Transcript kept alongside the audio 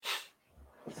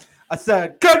I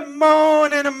said, good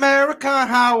morning, America.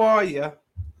 How are you? I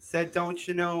said, don't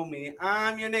you know me?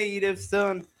 I'm your native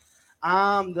son.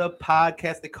 I'm the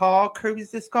podcast they call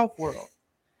Kirby's Disc Golf World.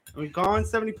 And we've gone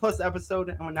 70 plus episodes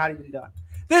and we're not even done.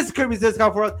 This is Kirby's Disc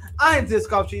Golf World. I am Disc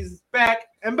Golf Jesus, back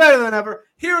and better than ever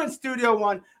here in Studio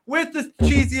One with the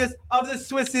cheesiest of the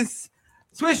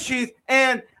Swiss cheese,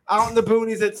 and out in the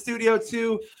boonies at Studio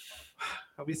 2.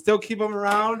 We still keep him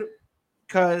around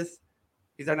because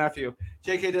he's our nephew,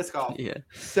 JK Disc Golf. Yeah.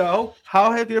 So,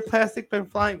 how have your plastic been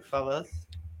flying, fellas?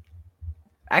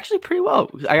 Actually, pretty well.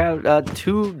 I got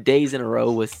 2 days in a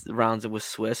row with rounds with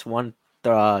Swiss. One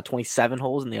 27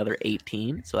 holes and the other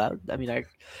 18. So I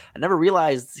never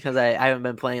realized, because I haven't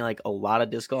been playing like a lot of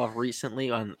disc golf recently,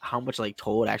 on how much like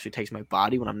toll it actually takes my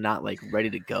body when I'm not like ready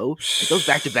to go. Like, those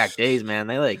back-to-back days, man,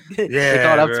 they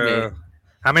caught up to me.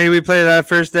 How many did we play that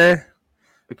first day?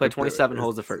 We played 27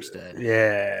 holes the first day.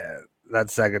 Yeah, that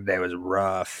second day was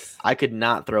rough. I could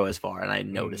not throw as far, and I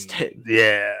noticed it.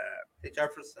 Yeah. Hey,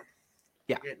 Jefferson.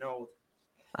 Yeah. You're getting old.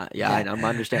 I'm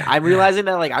understanding. I'm realizing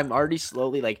that like I'm already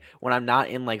slowly, like when I'm not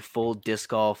in like full disc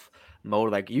golf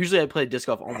mode, like usually I play disc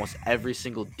golf almost every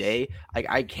single day. Like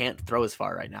I can't throw as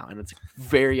far right now, and it's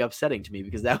very upsetting to me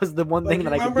because that was the one thing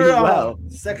that I could do well.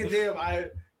 Second day of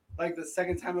the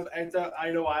second time of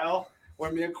Idaho Isle,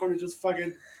 where me and Corner just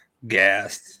fucking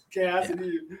gassed,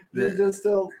 and you're just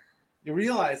still you're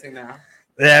realizing now.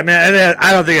 Yeah, I mean,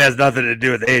 I don't think it has nothing to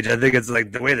do with age. I think it's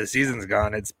like the way the season's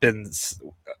gone. It's been,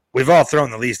 we've all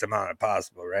thrown the least amount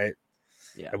possible, right?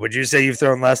 Yeah. Would you say you've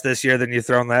thrown less this year than you've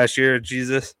thrown last year,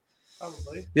 Jesus?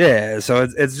 Probably. Yeah. So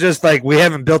it's just like we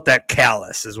haven't built that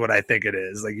callus, is what I think it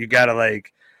is. Like you got to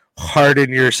like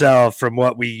harden yourself from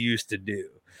what we used to do,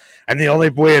 and the only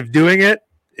way of doing it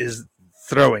is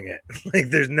throwing it. Like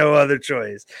there's no other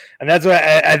choice, and that's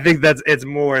why I think it's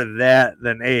more that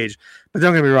than age. But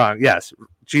don't get me wrong. Yes,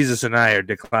 Jesus and I are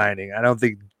declining. I don't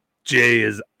think Jay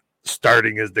is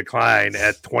starting his decline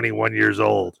at 21 years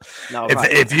old. No,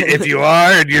 if you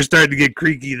are and you're starting to get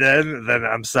creaky, then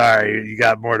I'm sorry, you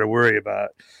got more to worry about.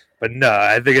 But no,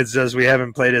 I think it's just we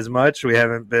haven't played as much. We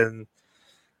haven't been.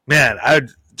 Man,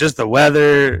 just the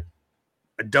weather.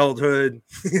 Adulthood,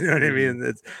 you know what I mean?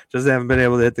 It's just haven't been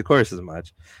able to hit the course as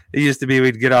much. It used to be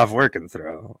we'd get off work and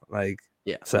throw,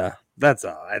 yeah. So that's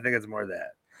all. I think it's more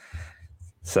that.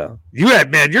 So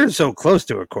you're so close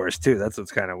to a course too. That's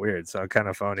what's kind of weird. So kind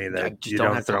of phony that you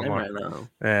don't throw more. Right now.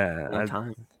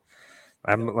 Yeah,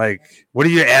 I'm like, what are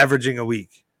you averaging a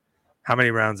week? How many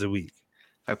rounds a week?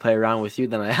 If I play around with you,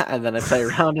 then I play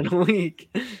around in a week.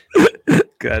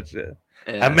 Gotcha.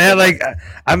 Yeah,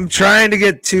 I'm trying to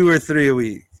get 2 or 3 a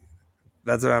week.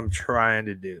 That's what I'm trying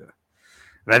to do.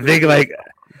 And I think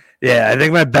I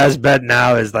think my best bet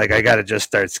now is like I got to just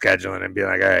start scheduling and be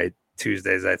like, all right,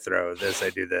 Tuesdays I throw this,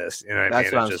 I do this. You know what I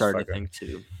mean? That's what I'm starting to think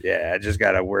too. Yeah, I just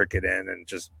got to work it in and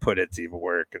just put it to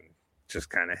work and just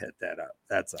kind of hit that up.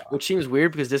 That's all. Which seems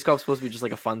weird because disc golf's supposed to be just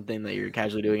like a fun thing that you're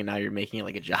casually doing, and now you're making it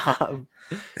like a job.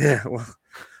 Yeah,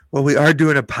 well, we are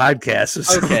doing a podcast, so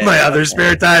some of my other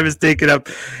spare time is taken up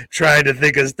trying to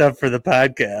think of stuff for the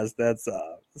podcast. That's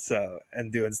all. So,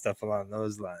 and doing stuff along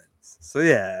those lines. So,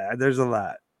 yeah, there's a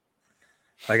lot.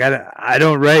 Like, I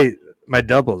don't write my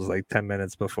doubles like 10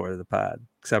 minutes before the pod,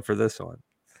 except for this one.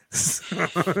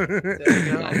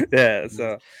 Yeah,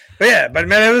 so. But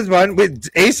man, it was fun.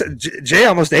 Jay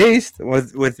almost aced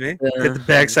with me. Hit the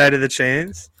backside of the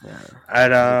chains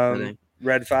at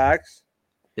Red Fox.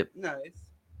 Yep. Nice.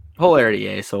 Whole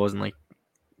area ace, so it wasn't like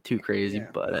too crazy,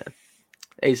 but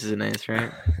ace is an ace, right?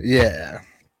 Yeah.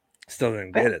 Still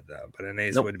didn't get it though, but an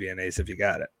ace would be an ace if you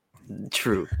got it.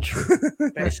 True.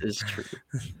 This is true.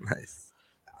 Nice.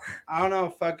 I don't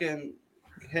know, fucking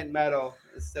hitting metal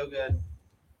is still good.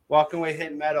 Walking away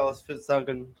hitting metal is for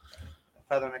sunken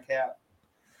feather in a cap.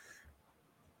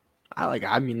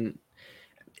 I mean,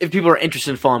 if people are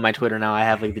interested in following my Twitter now, I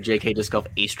have like the JK Disc Golf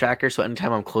Ace Tracker. So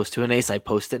anytime I'm close to an ace, I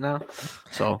post it now.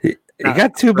 So you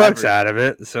got $2 out of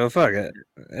it. So fuck it.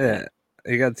 Yeah,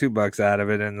 you got $2 out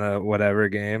of it in the whatever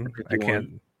game. 51. I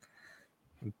can't.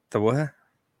 The what?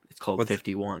 It's called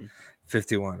 51.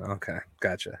 51. Okay,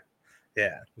 gotcha.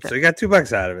 Yeah. So you got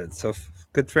 $2 out of it. So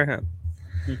good for him.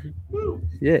 Mm-hmm.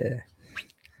 Yeah.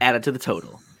 Add it to the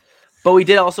total. But we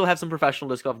did also have some professional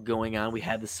disc golf going on. We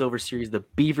had the Silver Series, the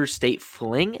Beaver State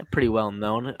Fling, pretty well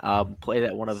known. Played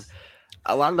at one of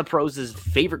a lot of the pros'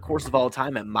 favorite course of all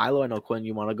time at Milo. I know, Quinn,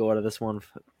 you want to go out of this one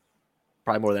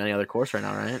probably more than any other course right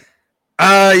now, right?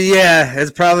 Yeah, it's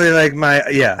probably like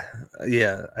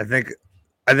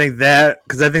I think that,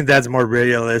 because I think that's more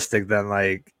realistic than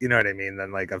like, you know what I mean,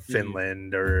 than like a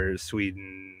Finland or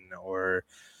Sweden or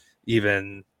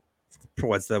even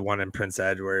what's the one in Prince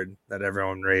Edward that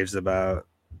everyone raves about?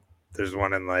 There's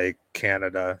one in like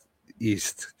Canada,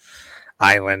 East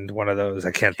Island, one of those.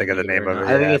 I can't think of the name of it.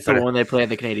 I think yet, it's the but one they play at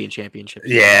the Canadian Championships.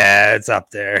 yeah, it's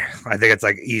up there. I think it's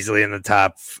like easily in the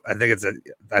top. I think it's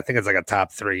like a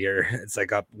top 3, or it's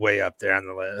like way up there on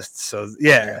the list. So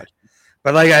yeah,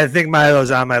 but like I think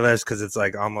Milo's on my list because it's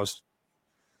like almost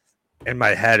in my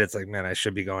head. It's like, man, I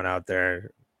should be going out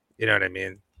there. You know what I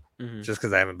mean? Mm-hmm. Just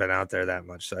because I haven't been out there that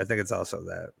much. So I think it's also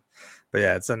that. But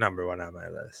yeah, it's the number 1 on my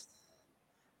list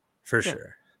for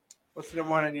sure. What's the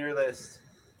number 1 on your list,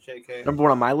 JK? Number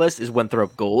 1 on my list is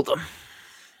Winthrop Gold.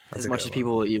 That's as a much good as one.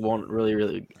 people, you won't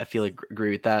really, I feel like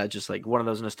agree with that. It's just like one of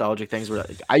those nostalgic things where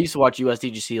like, I used to watch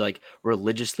USDGC like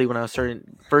religiously when I was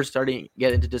first starting to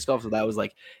get into disc golf. So that was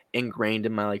like ingrained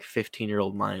in my like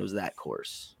 15-year-old mind. Was that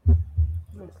course?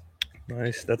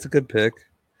 Nice. That's a good pick.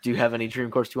 Do you have any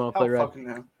dream course you want to How play, Red? fucking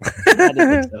now? I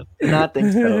didn't think so. Did not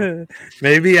think so.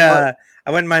 Maybe I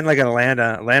wouldn't mind like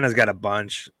Atlanta. Atlanta's got a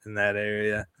bunch in that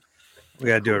area. We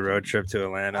gotta do a road trip to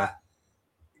Atlanta.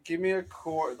 Give me a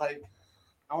course. Like,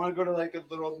 I want to go to like a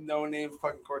little no-name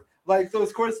fucking course, like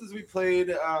those courses we played.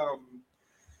 Where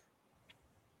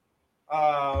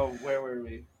were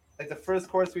we? Like the first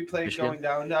course we played Michigan? going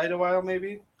down to Idlewild,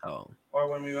 maybe, Oh or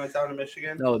when we went down to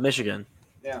Michigan. no, Michigan.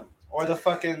 Yeah, or the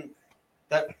fucking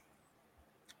that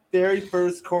very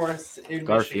first course in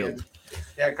Garfield. Michigan.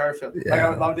 Yeah, Garfield. Yeah. Like I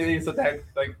would love to ace with that.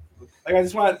 Like I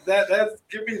just want that. That's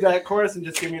give me that course and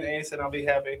just give me an ace and I'll be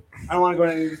happy. I don't want to go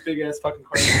to any of these big ass fucking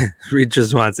courses. He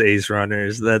just wants ace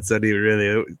runners. That's what he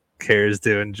really cares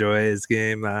to enjoy his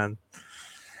game on.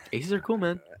 Aces are cool,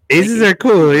 man. Aces are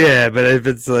cool, yeah, but if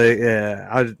it's like,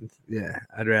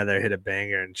 I'd rather hit a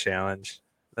banger and challenge.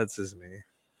 That's just me.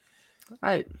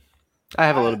 I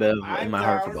have a little bit of I'm in my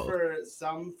heart for down both. for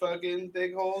some fucking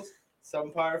big holes,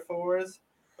 some par 4s,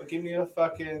 but give me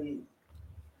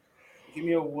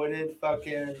a wooded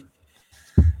fucking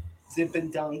zip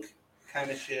and dunk kind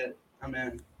of shit. I'm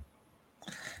in.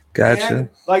 Gotcha. And,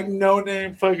 like no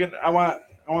name fucking. I want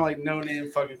like no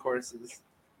name fucking courses.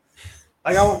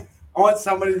 Like I want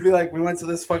somebody to be like, we went to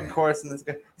this fucking course and this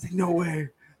guy. It's like, no way,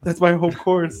 that's my home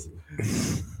course.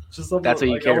 Just something That's what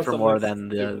you like, I care want for more something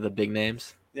than the big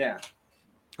names. Yeah.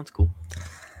 That's cool.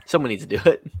 Someone needs to do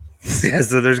it. Yeah,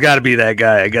 so there's got to be that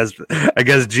guy. I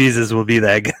guess Jesus will be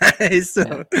that guy.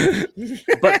 So.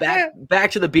 But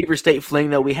back to the Beaver State Fling,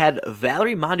 though, we had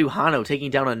Valerie Manduhano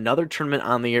taking down another tournament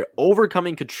on the year,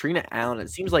 overcoming Katrina Allen. It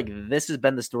seems like this has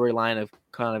been the storyline of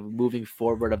kind of moving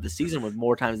forward of the season, with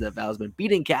more times that Val's been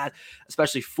beating Kat,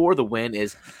 especially for the win.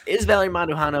 Is Valerie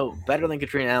Manduhano better than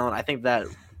Katrina Allen? I think that.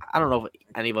 I don't know if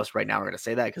any of us right now are going to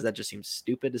say that because that just seems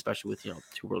stupid, especially with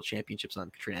 2 world championships on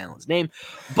Katrina Allen's name.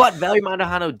 But Valerie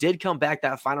Manduhano did come back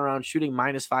that final round, shooting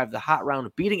 -5 the hot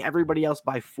round, beating everybody else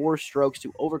by 4 strokes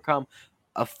to overcome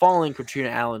a falling Katrina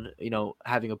Allen,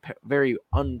 having a very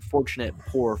unfortunate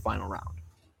poor final round.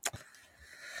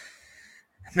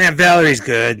 Man, Valerie's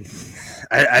good.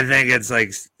 I think it's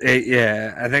like,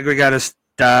 I think we got to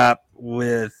stop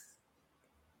with.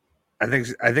 I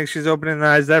think she's opening the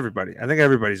eyes to everybody. I think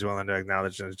everybody's willing to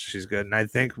acknowledge that she's good, and I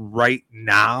think right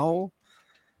now,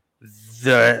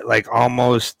 I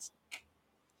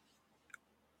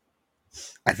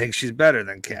think she's better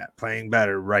than Kat, playing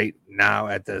better right now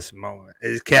at this moment.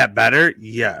 Is Kat better?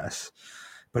 Yes,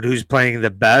 but who's playing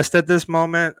the best at this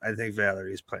moment? I think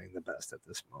Valerie's playing the best at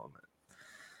this moment.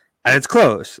 And it's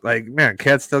close. Like, man,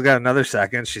 Kat's still got another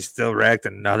second. She's still racked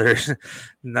another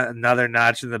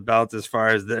notch in the belt as far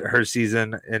as her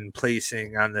season in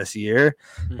placing on this year.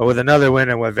 Mm-hmm. But with another win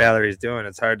and what Valerie's doing,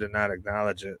 it's hard to not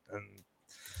acknowledge it. And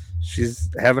she's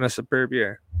having a superb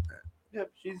year. Yep,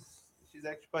 she's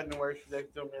actually putting in work. She's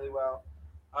actually doing really well.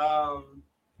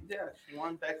 Yeah, she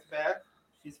won back to back.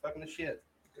 She's fucking the shit.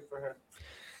 Good for her.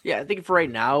 Yeah, I think for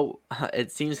right now,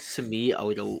 it seems to me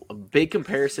like a big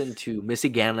comparison to Missy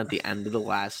Gannon at the end of the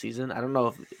last season. I don't know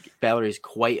if Valerie's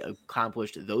quite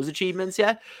accomplished those achievements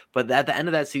yet, but at the end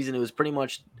of that season, it was pretty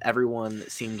much everyone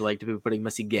seemed like to be putting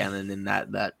Missy Gannon in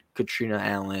that Katrina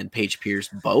Allen, Paige Pierce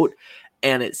boat.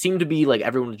 And it seemed to be like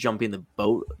everyone was jumping the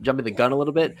gun a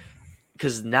little bit.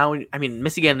 Because now, I mean,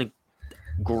 Missy Gannon,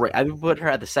 great. I would put her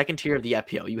at the second tier of the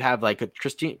FPO. You have like a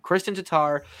Kristen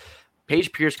Tatar,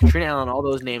 Paige Pierce, Katrina Allen, all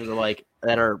those names are like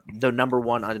that are the number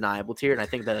one undeniable tier. And I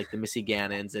think that like the Missy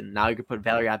Gannons, and now you could put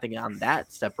Valerie, I think, on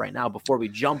that step right now before we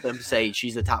jump and say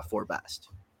she's the top 4 best.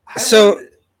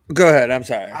 Go ahead. I'm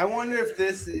sorry. I wonder if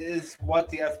this is what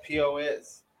the FPO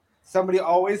is. Somebody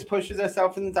always pushes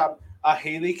herself in the top. A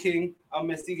Haley King, a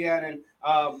Missy Gannon,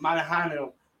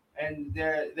 and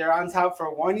they're on top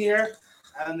for 1 year,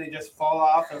 and then they just fall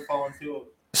off and fall into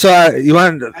So you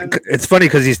want? And- It's funny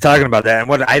because he's talking about that, and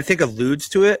what I think alludes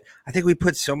to it. I think we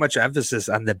put so much emphasis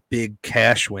on the big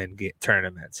cash win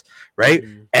tournaments, right?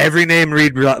 Mhm. Every name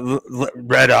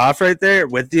read off right there,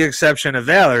 with the exception of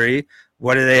Valerie.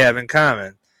 What do they have in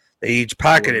common? They each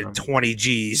pocketed 20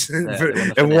 G's they won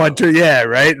the in one finale.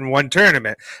 right, in one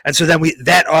tournament. And so then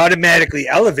that automatically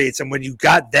elevates them when you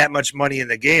got that much money in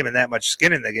the game and that much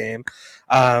skin in the game.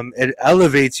 It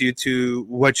elevates you to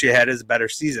what you had as a better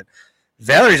season.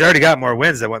 Valerie's already got more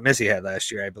wins than what Missy had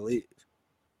last year, I believe.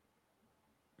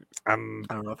 I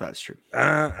don't know if that's true.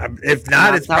 If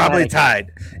not, it's not probably like-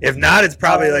 tied. If not, it's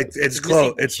probably like it's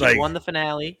close. It's she like won the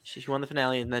finale. She won the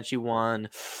finale, and then she won.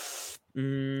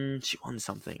 She won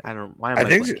something. I don't. Why am I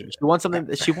think blanking? She won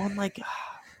something. She won like.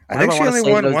 I think she only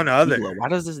won one other. D-Glow. Why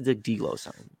does this D-Glow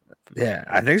sound? Yeah,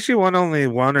 I think she won only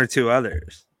one or two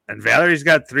others. And Valerie's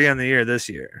got 3 on the year this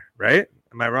year, right?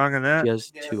 Am I wrong on that? She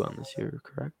has Yes. 2 on this year,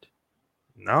 correct?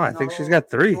 No, I think she's got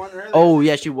 3. Oh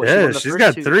yeah, she won. Yeah, the she's first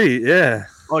got 2. 3. Yeah,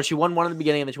 Oh, she won one in the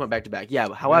beginning, and then she went back to back. Yeah.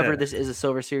 But however, Yeah. this is a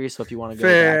silver series, so if you want to go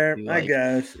fair. back, to, I like,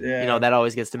 guess. Yeah, you know that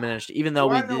always gets diminished. Even though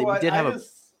we did have a.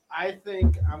 I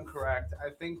think I'm correct. I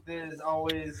think there's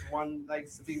always one like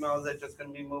females that just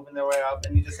gonna be moving their way up,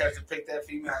 and you just have to pick that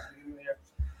female.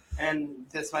 And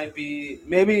this might be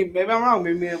maybe I'm wrong.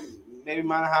 Maybe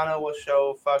Manahana will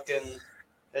show fucking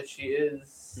that she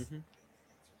is Mhm.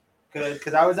 good.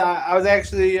 Because I was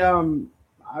actually I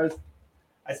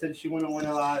said she wouldn't win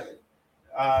a lot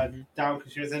down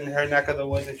because she was in her neck of the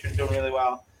woods and she was doing really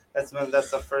well. That's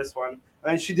the first one.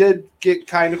 I mean, she did get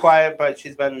kind of quiet, but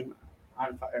she's been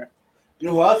on fire. You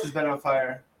know who else has been on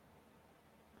fire?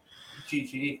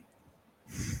 GG.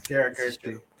 Garrett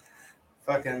Gertrude.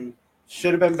 Fucking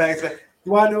should have been back to back.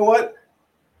 You want to know what?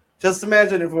 Just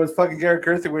imagine if it was fucking Garrett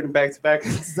Gertrude winning back to back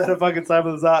instead of fucking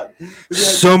Simon Zot.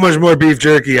 so much more beef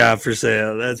jerky out for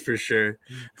sale. That's for sure.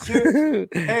 Dude,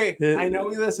 hey, I know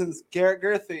he listens. Garrett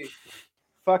Gerthy.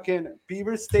 Fucking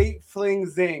Beaver State Fling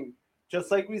Zing. Just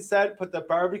like we said, put the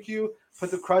barbecue, put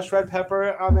the crushed red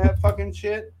pepper on that fucking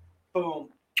shit. Boom.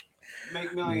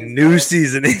 Make millions. New guys.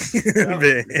 seasoning.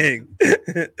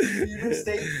 Beaver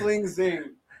State Fling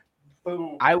Zing.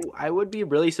 Boom. I would be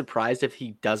really surprised if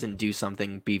he doesn't do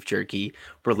something beef jerky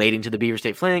relating to the Beaver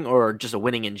State Fling or just a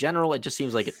winning in general. It just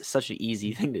seems like it's such an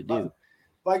easy thing to do.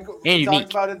 Like we unique.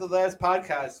 talked about it the last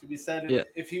podcast. We said Yeah.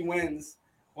 if he wins,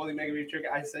 will he make a beef jerky?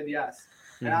 I said yes.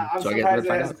 And Mhm. I'm So I get surprised to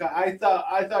find it hasn't.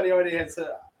 I thought he already had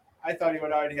he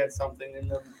would already had something in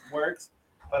the works,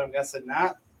 but I'm guessing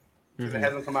not because Mhm. it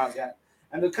hasn't come out yet.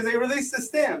 And because they released the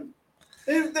stamp,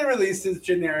 they released his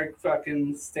generic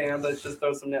fucking stamp. Let's just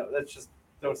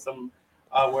throw some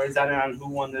words on it on who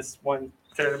won this one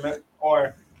tournament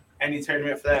or any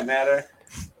tournament for that matter.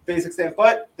 Basic stamp,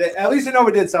 but at least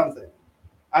Innova did something.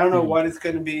 I don't know Mhm. what it's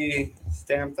going to be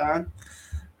stamped on.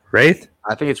 Wraith?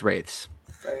 I think it's Wraiths.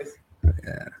 Right?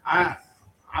 Yeah.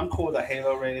 I'm cool with a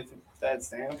Halo rated that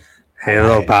stamp.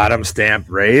 Halo bottom stamp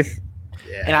Wraith.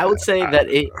 Yeah. And I would say that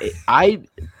I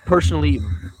personally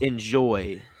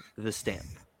enjoy the stamp.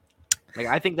 Like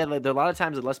I think that like, there are a lot of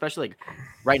times, especially like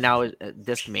right now,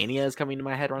 Discmania is coming to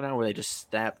my head right now, where they just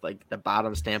stamp like the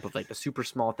bottom stamp of like the super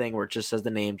small thing where it just says the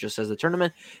name, just says the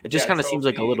tournament. It just Yeah, kind of seems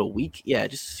like a trophy. little weak. Yeah,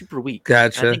 just super weak. And I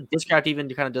Gotcha. think Discraft even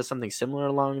kind of does something similar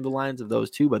along the lines of those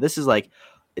two, but this is like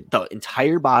the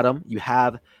entire bottom. You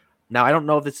have now. I don't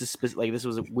know if this is like this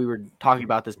was we were talking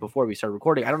about this before we started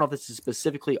recording. I don't know if this is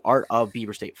specifically art of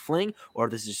Beaver State Fling or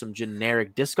if this is some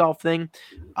generic disc golf thing.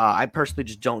 I personally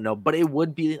just don't know, but it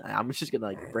would be. I'm just gonna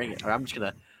like bring it. Or I'm just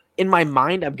gonna in my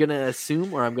mind. I'm gonna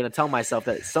assume or I'm gonna tell myself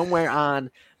that somewhere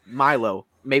on Milo.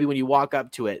 Maybe when you walk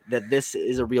up to it, that this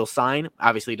is a real sign.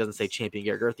 Obviously, it doesn't say Champion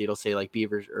Garrett Gerthy. It'll say like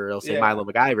Beavers or it'll say Yeah. Milo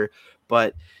MacGyver.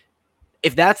 But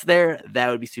if that's there, that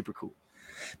would be super cool.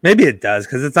 Maybe it does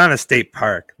because it's on a state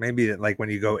park. Maybe like when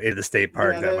you go into the state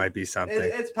park, Yeah, that that- might be something.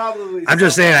 It's probably. I'm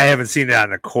just saying I something. haven't seen it on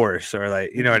the course or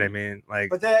like you know what I mean. Like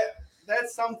But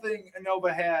that's something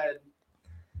Innova had.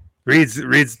 reads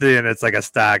the and it's like a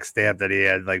stock stamp that he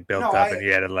had like built No, up and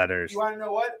he added letters. You want to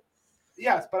know what?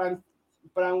 Yes, but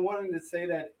I'm wanting to say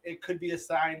that it could be a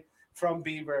sign from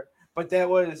Beaver. But that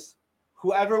was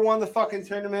whoever won the fucking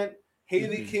tournament,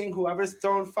 Haley Mhm. King, whoever's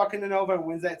throwing fucking Innova and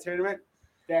wins that tournament,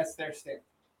 that's their stamp.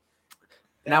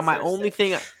 Now, That's my their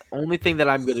only thing that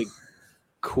I'm gonna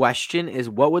question is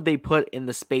what would they put in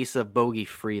the space of bogey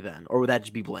free then, or would that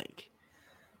just be blank?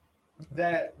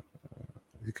 that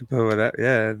You could put that,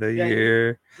 yeah, the Yeah,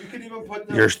 year, you could even put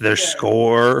the, their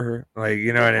score, like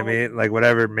you know what I mean, like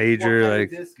whatever major, like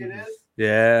disc it is.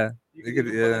 yeah, You You could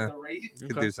could- even put, yeah. like, the rate. you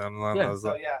could Okay. do something along Yeah. those So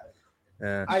lines. yeah,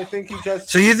 Yeah. I think you just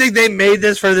So you think they made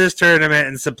this for this tournament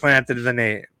and supplanted the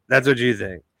name? That's what you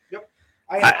think. Yep.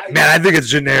 I think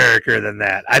it's genericer than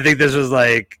that. I think this was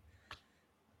like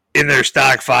in their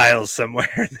stock files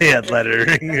somewhere. They had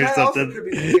lettering or that also something.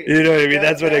 could be the case. You know what I mean? That-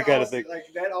 That's what I that kind of also- think. Like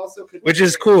that also could, Which be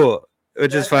is the case. cool. Which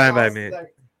is That's fine by also, me.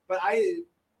 like,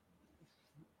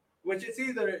 which it's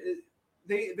either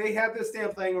they have this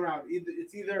stamp laying around.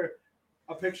 It's either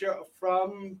a picture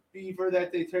from Beaver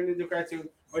that they turned into a cartoon,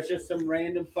 or it's just some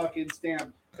random fucking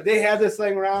stamp. But they had this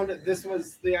laying around. This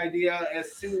was the idea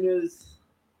as soon as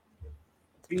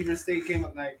Beaver State came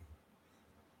up. Like,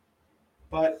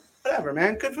 but whatever,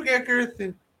 man. Good for Garrett Girth.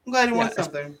 I'm glad he won Yeah,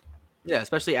 something. Yeah,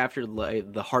 especially after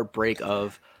like, the heartbreak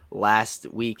of last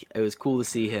week, it was cool to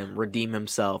see him redeem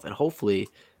himself and hopefully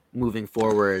moving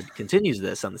forward continues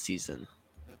this on the season.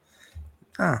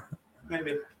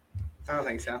 Maybe. I don't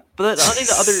think so. But I think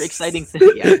the other exciting thing,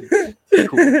 yeah,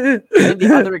 cool. I think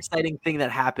the other exciting thing that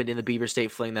happened in the Beaver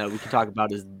State Fling that we can talk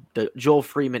about is the Joel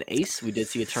Freeman ace. We did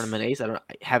see a tournament ace. I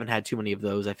haven't had too many of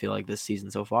those, I feel like, this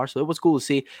season so far. So it was cool to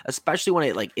see, especially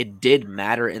when it did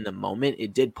matter in the moment.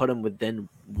 It did put him within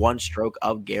one stroke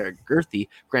of Garrett Girthy.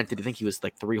 Granted, I think he was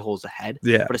like 3 holes ahead.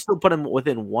 Yeah. But it still put him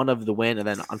within one of the win, and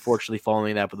then unfortunately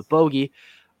following that with a bogey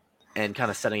and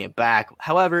kind of setting it back.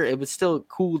 However, it was still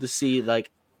cool to see, like,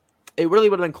 it really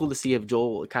would have been cool to see if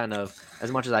Joel kind of,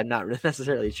 as much as I'm not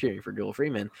necessarily cheering for Joel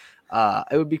Freeman,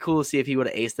 it would be cool to see if he would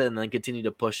have aced it and then continue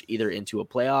to push either into a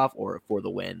playoff or for the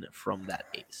win from that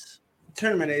ace.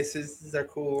 Tournament aces are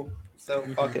cool, so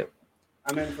fuck it.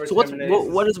 I'm in for So tournament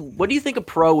aces. what do you think a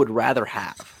pro would rather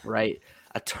have, right?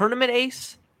 A tournament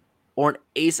ace or an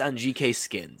ace on GK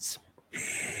skins?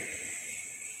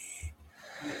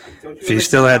 If you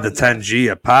still had the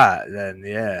 10G a pot, then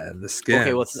yeah, the skins.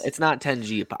 Okay, well, it's not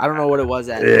 10G. I don't know what it was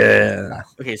at. Yeah.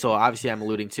 Okay, so obviously I'm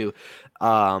alluding to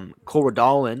Cora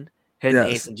Dolan hitting Yes.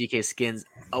 ace and GK skins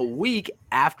a week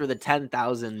after the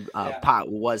 10,000 Yeah. pot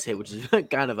was hit, which is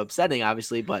kind of upsetting,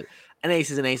 obviously. But an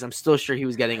ace is an ace. I'm still sure he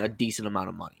was getting a decent amount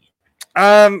of money.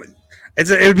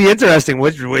 It would be interesting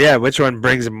which one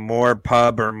brings more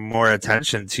pub or more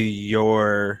attention to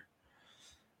your,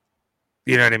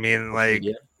 you know what I mean, like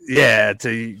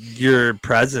to your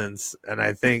presence. And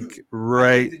I think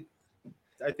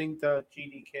I think the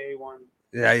GDK one.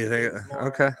 Yeah, you think gets more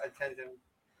okay. Attention.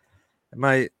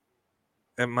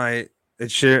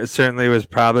 It certainly was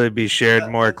probably be shared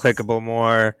more, That's- clickable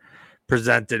more,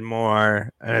 presented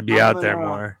more, and it'd be I'm out there gonna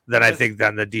more than I just- think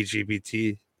than the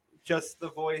DGBT. Just the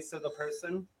voice of the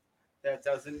person that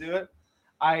doesn't do it.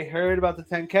 I heard about the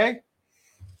 10K.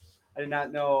 I did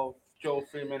not know Joel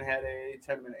Freeman had a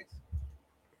tournament ace.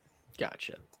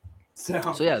 Gotcha. So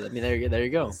So yeah, I mean, there you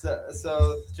go.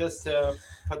 So just to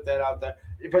put that out there,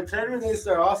 but tournament aces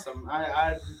are awesome.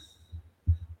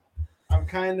 I'm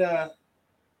kind of.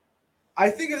 I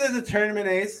think if there's a tournament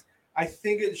ace, I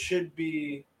think it should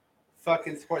be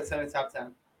fucking Sports Center top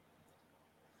 10.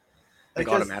 Like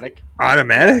just automatic.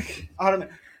 Automatic?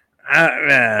 Automatic.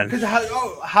 Man. Because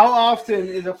how often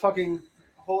is a fucking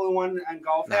hole-in-one on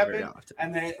golf Not very happen often.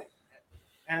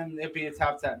 and it be a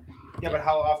top 10? Yeah, but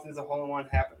how often does a hole-in-one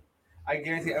happen? I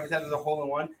guarantee every time there's a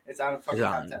hole-in-one, it's on a fucking It's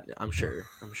top on, 10. I'm sure.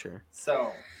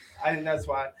 So I think that's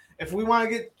why. If we want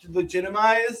to get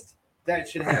legitimized, that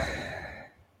should happen.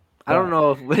 I don't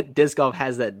know if disc golf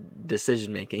has that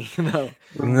decision making though.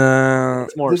 No.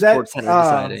 It's more Does that- Sports Center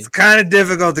deciding. It's kind of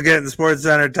difficult to get in the Sports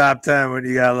Center top 10 when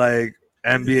you got like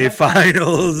NBA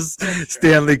Finals,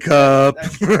 Stanley Cup.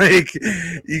 That's Like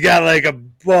you got like a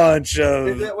bunch of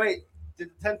Did the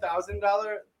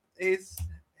 $10,000 ace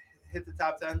hit the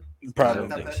top 10? probably. I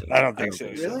don't think so. I don't think so.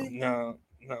 Really? No.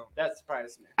 That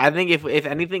surprised me. I think if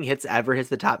anything ever hits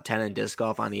the top 10 in disc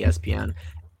golf on ESPN,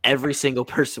 every single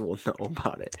person will know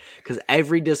about it because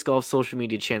every disc golf social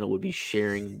media channel would be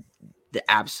sharing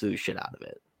the absolute shit out of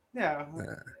it. Yeah.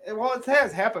 Well, it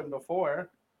has happened before.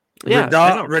 Yeah,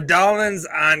 I know. Redolin's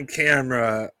on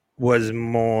camera was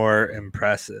more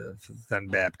impressive than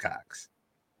Babcock's,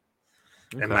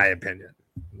 in Okay. my opinion.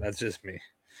 That's just me.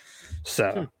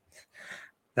 So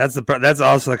that's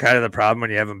also kind of the problem when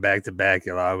you have them back to back.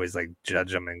 You'll always like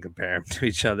judge them and compare them to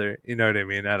each other. You know what I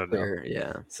mean? I don't know. Fair,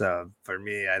 yeah. So for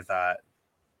me, I thought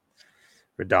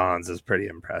Redolin's is pretty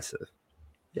impressive.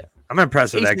 Yeah. I'm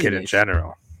impressed with Ace that kid in Nice.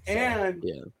 general. And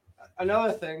Yeah.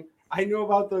 another thing, I knew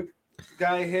about the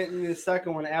guy hitting the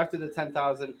second one after the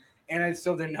 10,000, and I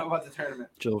still didn't know about the tournament.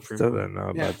 Joel Freeman. Still don't know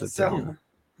about Yeah, the so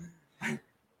team.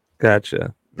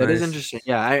 Gotcha. That is Nice. interesting.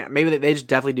 Yeah, maybe they just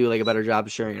definitely do like a better job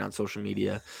of sharing it on social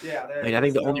media. yeah, I mean, I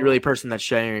think the only really person that's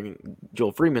sharing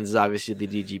Joel Freeman's is obviously the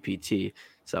DGPT.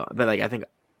 So, but like I think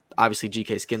obviously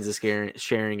GK Skins is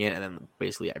sharing it, and then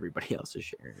basically everybody else is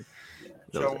sharing.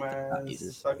 those Chomaz,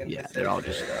 pieces. fucking Yeah, Hussein they're all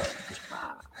just Shea.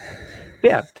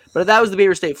 yeah. But that was the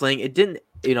Beaver State Fling. It didn't,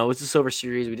 it's a silver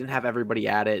series. We didn't have everybody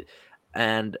at it,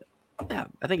 and yeah,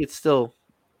 I think it still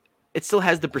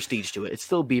has the prestige to it. It's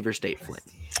still Beaver State Fling.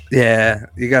 Yeah,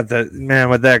 you got the man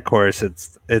with that course.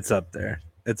 It's up there.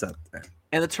 It's up there.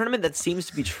 And the tournament that seems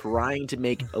to be trying to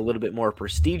make a little bit more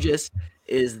prestigious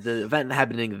is the event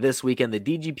happening this weekend, the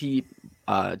DGPT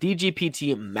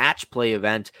match play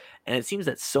event. And it seems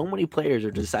that so many players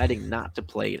are deciding not to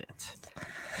play in it.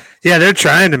 Yeah, they're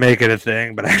trying to make it a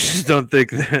thing, but I just don't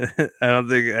think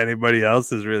anybody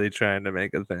else is really trying to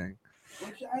make a thing.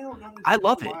 Which I don't understand. I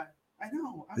love it. why. I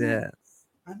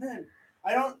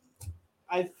know.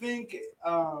 I think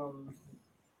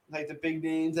like the big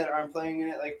names that aren't playing in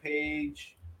it, like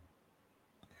Paige.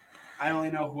 I only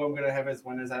know who I'm gonna have as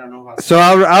winners. I don't know how. So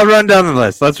I'll run down the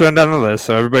list. Let's run down the list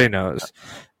so everybody knows.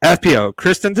 FPO: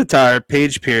 Kristen Tatar,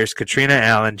 Paige Pierce, Katrina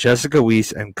Allen, Jessica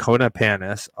Weiss, and Kona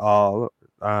Panis all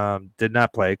did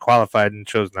not play, qualified and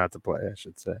chose not to play, I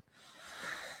should say.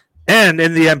 And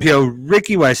in the MPO,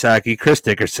 Ricky Wysocki, Chris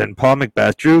Dickerson, Paul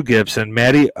Macbeth, Drew Gibson,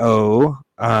 Maddie O,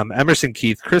 Emerson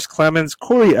Keith, Chris Clemens,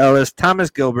 Corey Ellis, Thomas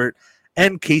Gilbert,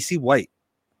 and Casey White.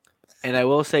 And I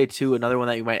will say, too, another one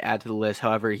that you might add to the list,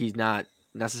 however, he's not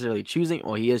necessarily choosing,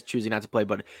 well, he is choosing not to play,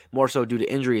 but more so due to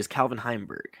injury, is Calvin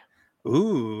Heimberg.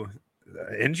 Ooh,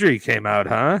 the injury came out,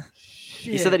 huh?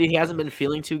 He said that he hasn't been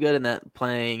feeling too good and that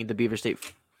playing the Beaver State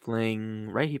Fling,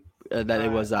 right? That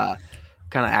it was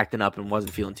kind of acting up and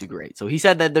wasn't feeling too great. So he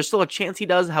said that there's still a chance he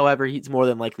does. However, it's more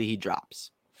than likely he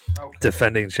drops. Okay.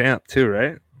 Defending champ, too,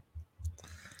 right?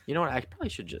 You know what? I probably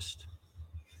should just.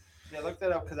 Yeah, look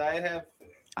that up because I have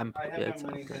Yeah, him it's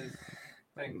winning okay. his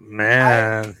thing.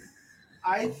 Man.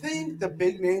 I think the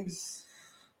big names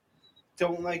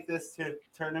don't like this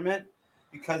tournament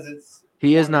because it's.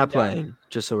 He is one not and done. playing,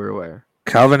 just so we're aware.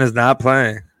 Calvin is not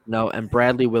playing. No, and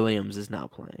Bradley Williams is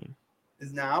not playing.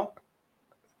 Is now.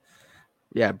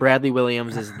 Yeah, Bradley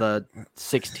Williams is the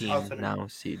 16 Alternate. now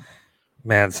seed.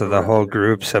 Man, so the whole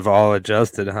groups have all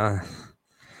adjusted, huh?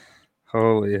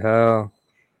 Holy hell.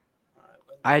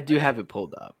 I do have it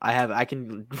pulled up. I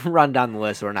can run down the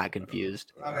list so we're not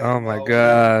confused. Okay, Oh my well,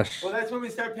 gosh. Well, that's when we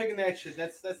start picking that shit.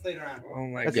 That's later on. Oh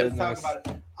my Let's just talk goodness.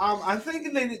 about it. I'm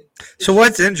thinking they. So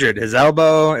what's injured? His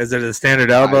elbow? Is it a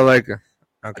standard elbow?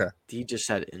 Okay. He just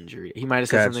said injury. He might have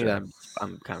said something Gotcha. that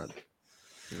I'm kind of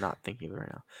not thinking of right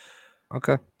now.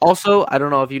 Okay. Also, I don't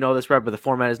know if you know this, Brett, but the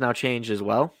format has now changed as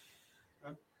well.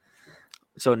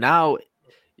 So now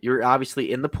you're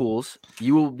obviously in the pools.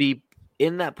 You will be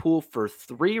in that pool for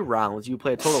 3 rounds. You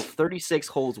play a total of 36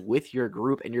 holes with your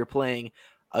group, and you're playing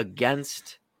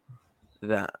against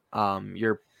the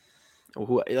you're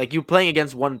playing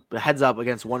against one heads up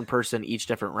against one person each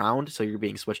different round. So you're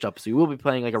being switched up. So you will be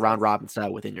playing like a round robin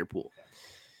style within your pool.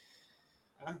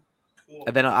 Cool.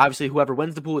 And then obviously whoever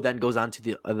wins the pool then goes on to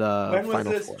the When was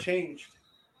final this 4. changed?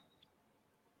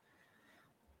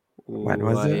 When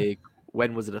was it?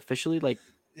 When was it officially?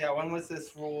 Yeah, when was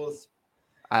this rules?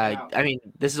 I mean,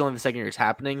 this is only the second year it's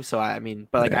happening, so I mean,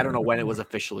 but I don't know when it was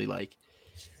officially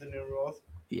The new rules.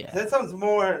 yeah. That sounds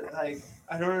more like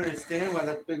I don't understand why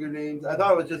that's bigger names. I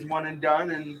thought it was just one and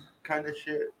done and kind of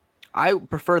shit. I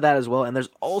prefer that as well. And there's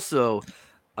also,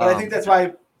 But I think that's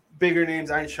why bigger names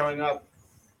aren't showing up.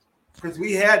 Because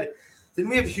didn't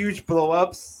we have huge blow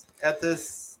ups at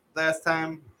this last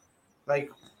time? Like,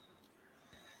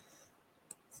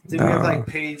 didn't we have like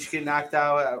Paige get knocked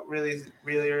out really,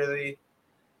 really early?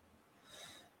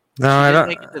 No, she I didn't don't.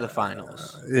 make it to the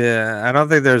finals. Yeah, I don't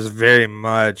think there's very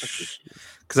much.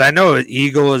 Because I know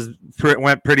Eagle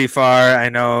went pretty far. I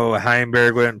know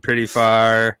Heimberg went pretty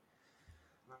far.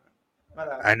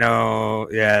 But, I know,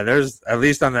 yeah, there's at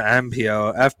least on the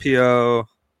MPO, FPO.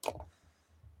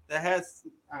 that has,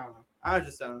 I don't know. I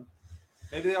just don't know.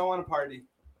 Maybe they all want to party.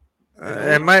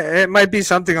 It might be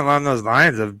something along those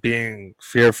lines of being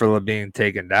fearful of being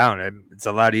taken down. It's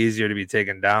a lot easier to be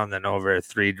taken down than over a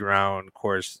 3-round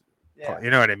course. Yeah.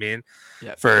 You know what I mean?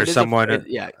 Yeah. For It is someone,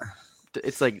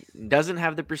 it's like doesn't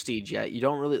have the prestige yet. You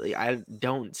don't really. I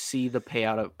don't see the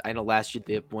payout of. I know last year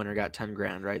the winner got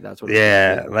 $10,000, right? That's what.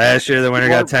 yeah. Last year the winner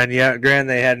People got 10 grand.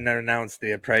 They hadn't announced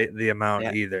the amount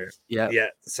Yeah. either. Yeah. Yeah,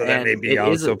 so that And may be it is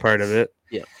also part of it.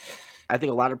 I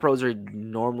think a lot of pros are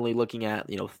normally looking at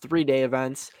 3-day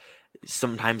events,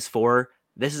 sometimes 4.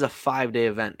 This is a 5-day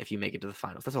event if you make it to the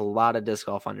finals. That's a lot of disc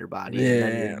golf on your body. And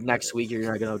then Yeah. next week you're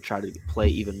not going to try to play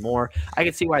even more. I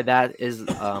can see why that is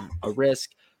a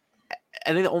risk.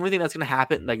 I think the only thing that's going to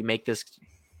happen, like make this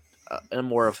a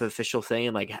more of an official thing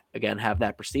and like again have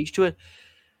that prestige to it,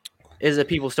 is that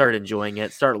people start enjoying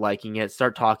it, start liking it,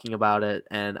 start talking about it,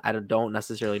 and I don't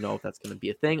necessarily know if that's going to be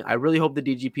a thing. I really hope the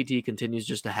DGPT continues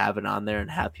just to have it on there and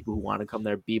have people who want to come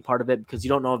there be part of it, because you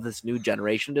don't know if this new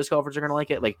generation of disc golfers are going to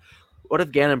like it. Like, what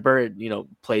if Gannon Bird,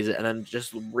 plays it and then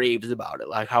just raves about it,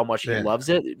 like how much he loves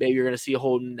it? Maybe you're going to see a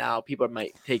whole now people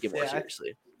might take it more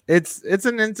seriously. It's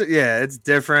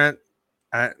different.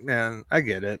 I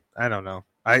get it. I don't know.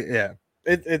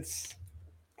 It's.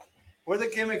 We're the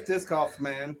gimmick disc golf,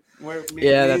 man. Me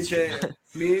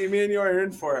and you are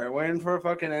in for it. We're in for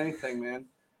fucking anything, man.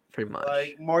 Pretty much.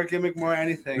 Like more gimmick, more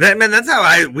anything. That's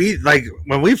how we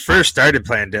when we first started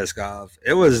playing disc golf.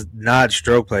 It was not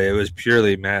stroke play. It was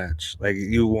purely match. Like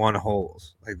you won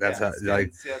holes. Like that's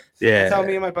That's how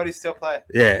me and my buddies still play.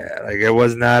 Yeah, like it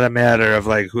was not a matter of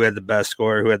like who had the best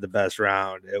score, who had the best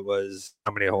round. It was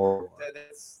how many holes.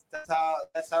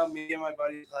 That's how me and my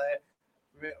buddies play.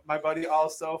 My buddy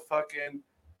also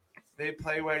they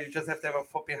play where you just have to have a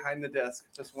foot behind the disc,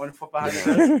 just 1 foot behind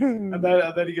the disc, and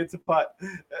then he gets a putt.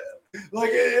 Like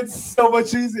it's so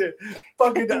much easier.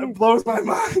 Fucking blows my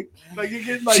mind. Like you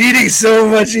get cheating so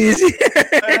much easier.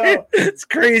 It's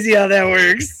crazy how that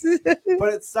works.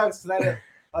 But it sucks because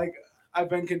I've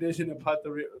been conditioned to putt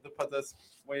the putt this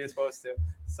way you're supposed to.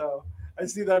 So I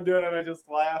see them doing it and I just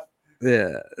laugh.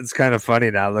 Yeah, it's kind of funny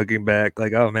now looking back.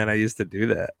 Like, oh man, I used to do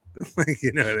that. Like,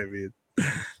 you know what I mean?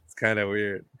 It's kind of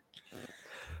weird.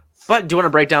 But do you want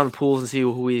to break down the pools and see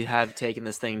who we have taken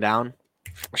this thing down?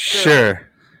 Sure.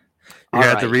 You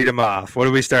have to read them off. What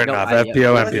are we starting off? FPO,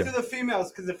 MPO. Let's do the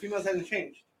females because the females haven't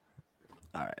changed.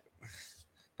 All right.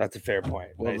 That's a fair point.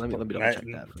 Well, let me double check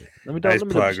that. Let me nice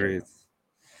plug, Reed.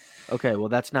 Okay, well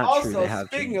that's not also, true.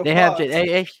 They have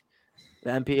changed.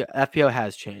 The FPO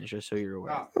has changed, just so you're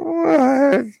aware.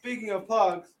 What? Speaking of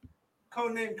plugs,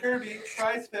 codename Kirby,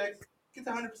 Prize Picks, gets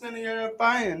 100% of your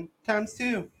buy-in times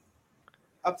 2.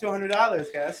 Up to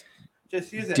 $100, guys.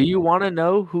 Just use it. Do you want to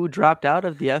know who dropped out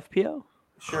of the FPO?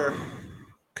 Sure.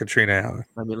 Katrina Allen.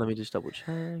 Let me just double check.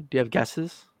 Do you have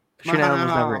guesses? Katrina Allen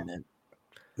was never in it.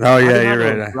 Oh yeah,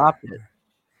 you're right. Dropped it.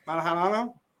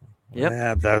 Manahanano? Yep.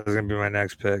 Yeah, that was gonna be my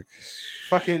next pick.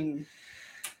 Fucking.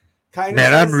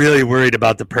 Man, I'm really worried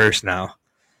about the purse now.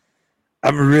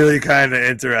 I'm really kind of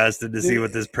interested to see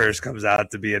what this purse comes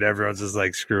out to be, and everyone's just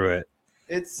like, screw it.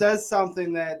 It says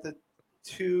something that the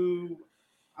two.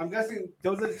 I'm guessing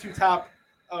those are the two top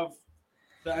of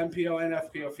the MPO and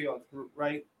FPO field,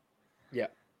 right? Yeah.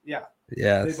 Yeah.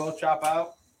 Yeah. They both drop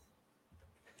out.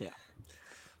 Yeah.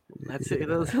 That's a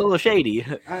little shady.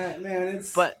 Man,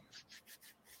 it's. But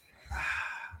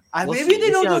maybe they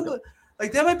don't look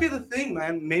like that. Might be the thing,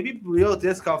 man. Maybe real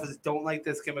disc golfers don't like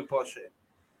this gimmick bullshit.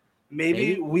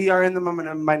 Maybe we are in the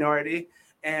minority,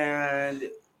 and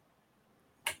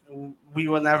we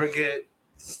will never get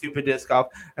stupid disc golf.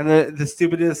 And the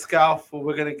stupid disc golf what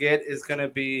we're gonna get is gonna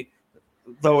be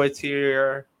lower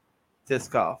tier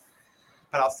disc golf.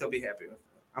 But I'll still be happy with it.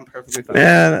 I'm perfectly fine.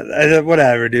 Yeah,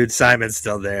 whatever, dude. Simon's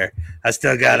still there. I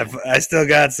still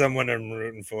got someone I'm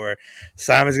rooting for.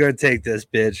 Simon's gonna take this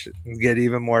bitch and get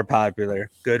even more popular.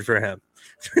 Good for him.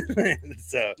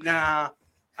 So nah,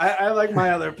 I like my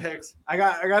other picks.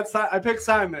 I picked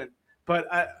Simon, but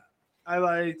I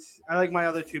like my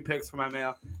other 2 picks for my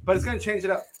mail. But it's gonna change it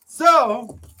up.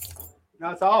 So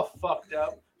now it's all fucked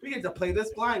up. We get to play this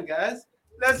blind, guys.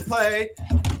 Let's play.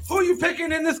 Who are you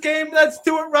picking in this game? Let's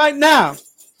do it right now.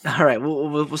 All right,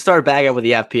 we'll start back up with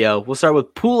the FPO. We'll start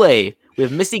with Pool A. We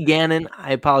have Missy Gannon.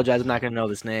 I apologize, I'm not going to know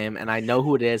this name, and I know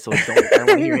who it is, so I don't want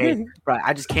to hear hate. But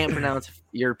I just can't pronounce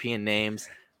European names.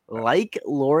 Like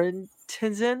Lauren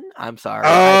Tinson. I'm sorry.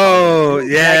 Oh,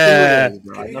 yeah. Can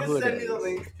you just send me the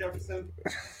link, Jefferson?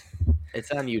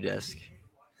 It's on UDisc.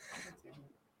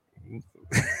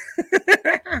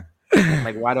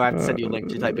 Like, why do I have to send you a link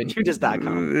to type in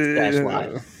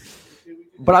udisc.com/live?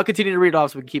 But I'll continue to read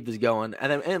off so we can keep this going.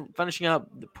 And then finishing up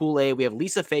the Pool A, we have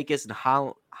Lisa Fakis and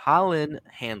Holland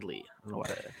Handley. I don't know what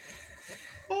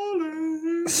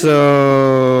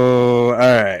So,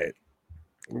 all right.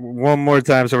 One more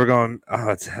time. So we're going. Oh,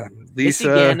 it's Lisa. Missy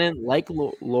Gannon, like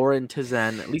Lauren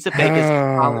Tizen. Lisa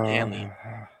Fakis, Holland Handley.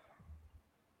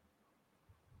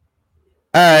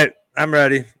 All right. I'm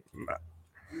ready.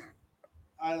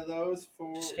 Out of those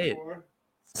 4.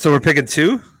 So we're picking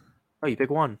 2? Oh, you pick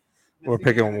 1. We're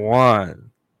picking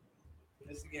 1.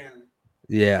 Missy Gannon.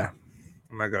 Yeah.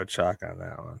 I'm going to go chalk on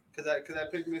that one. Because I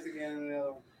picked Missy Gannon and the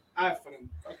other one. I fucking.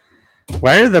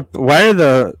 Why are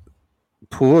the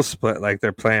pools split like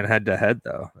they're playing head to head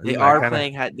though? They are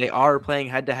playing head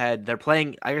to head. They're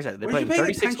playing, like I said, they're playing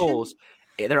 36 holes.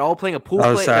 They're all playing a pool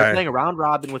play. They're playing a round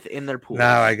robin within their pool.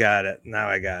 Now I got it.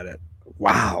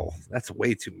 Wow. That's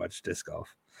way too much disc golf.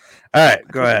 All right,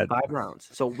 go ahead. 5 rounds.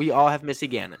 So we all have Missy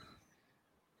Gannon.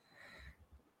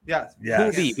 Yes. Pool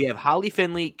Yes. B, we have Holly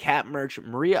Finley, Kat Merch,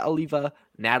 Maria Oliva,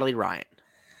 Natalie Ryan.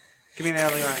 Give me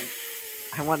Natalie Ryan.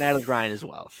 I want Natalie Ryan as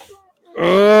well.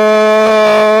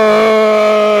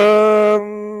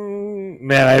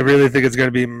 Man, I really think it's going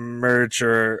to be Merch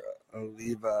or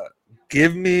Oliva.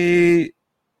 Give me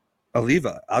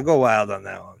Oliva. I'll go wild on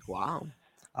that one. Wow.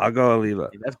 I'll go Oliva.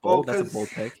 That's bold. Well, That's a bold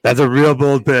pick. That's a real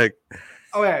bold pick.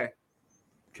 Okay.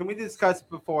 Can we discuss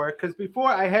before? Because before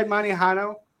I had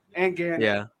Manihano and Gannon.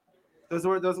 Yeah. Those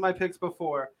are my picks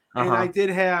before. And Uh-huh. I did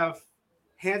have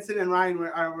Hanson and Ryan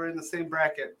were in the same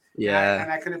bracket. Yeah.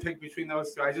 And I couldn't pick between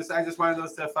those two. I just wanted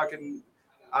those to fucking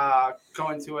go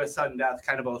into a sudden death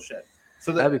kind of bullshit.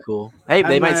 So That'd be cool. Hey,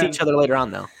 they and might see then- each other later on,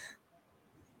 though.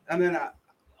 And then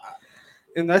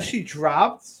unless she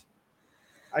dropped,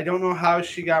 I don't know how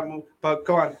she got moved. But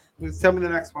go on. Tell me the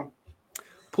next one.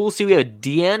 Pool C, we have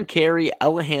Deanne Carey,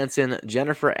 Ella Hansen,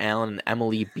 Jennifer Allen, and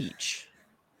Emily Beach.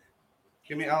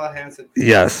 Give me Ella Hansen.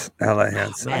 Yes, Ella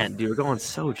Hansen. Man, dude, we're going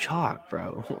so chalk,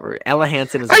 bro. Or Ella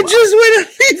Hansen as I well. just went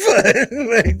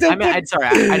Oliva. Like, I mean, I'm sorry,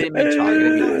 I didn't mean chalk.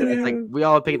 It's like we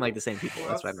all picking like the same people.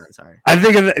 That's what I meant. Sorry. I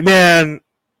think, man,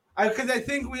 Because I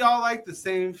think we all like the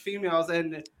same females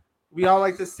and we all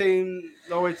like the same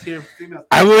lower tier females.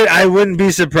 I wouldn't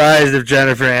be surprised if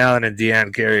Jennifer Allen and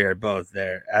Deanne Carey are both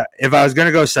there. If I was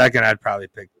gonna go second, I'd probably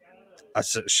pick a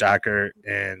shocker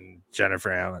and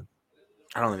Jennifer Allen.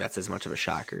 I don't think that's as much of a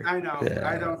shocker. I know. Yeah.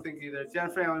 I don't think either.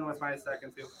 Jennifer Allen was my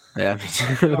second too. Yeah, me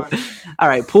Go too. on. All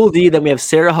right, Pool D. Then we have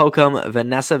Sarah Hokum,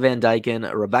 Vanessa Van Dyken,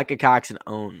 Rebecca Cox, and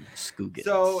Owen Scoogans.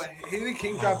 So Haley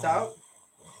King dropped out.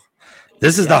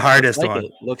 This is the hardest Looks like one.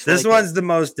 it. Looks This like one's the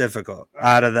most difficult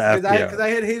out of the Because FPO. I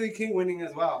had Haley King winning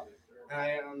as well.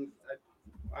 And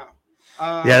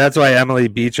wow. Yeah, that's why Emily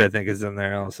Beach, I think, is in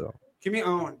there also. Give me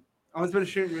Owen. Owen's been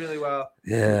shooting really well.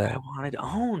 it. Yeah. I wanted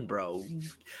Owen, bro.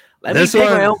 Let This me pick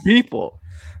one- my own people.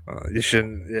 You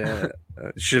shouldn't. Yeah.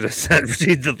 Should have said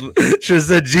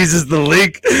Jesus the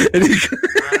link, and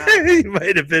he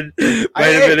might have been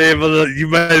able to. You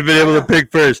might have been able to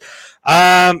pick first.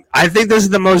 I think this is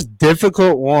the most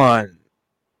difficult one.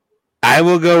 I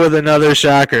will go with another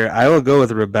shocker. I will go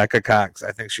with Rebecca Cox.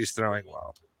 I think she's throwing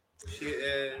well. She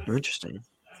is Interesting.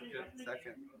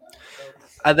 second.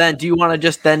 And then, do you want to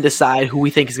just then decide who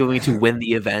we think is going to win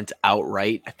the event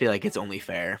outright? I feel like it's only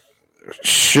fair.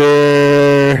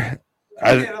 Sure.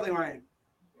 Natalie Ryan.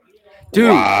 Dude,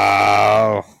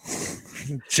 Wow.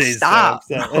 Jay's so stop.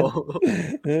 upset. No.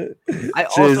 I Jay's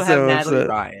also have so Natalie upset.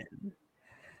 Ryan.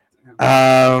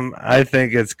 I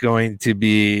think it's going to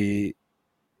be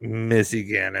Missy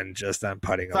Gannon just on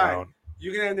putting Fine. alone.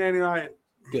 You can have Natalie Ryan.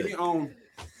 Give Good. me Owen.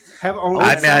 Have Owen. Oh,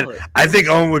 I that's mean, solid. I think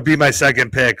Owen would be my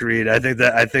second pick, Reed. I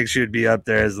think she would be up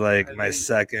there as like my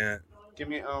second. Give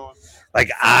me Owen. Like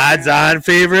odds on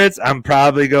favorites, I'm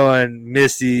probably going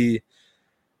Missy,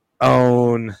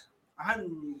 Owen,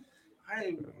 I'm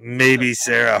maybe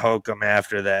Sarah Hokum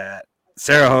after that.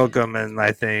 Sarah Hokum and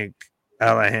I think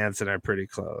Ella Hansen are pretty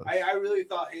close. I really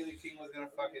thought Haley King was gonna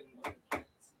fucking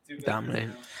do that. Dominate.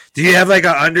 Do you have like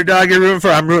an underdog you're rooting for?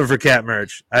 I'm rooting for Cat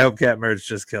Merch. I hope Cat Merch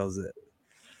just kills it.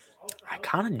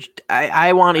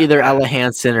 I want either Ella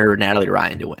Hansen or Natalie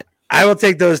Ryan to win. I will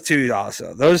take those two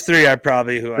also. Those three are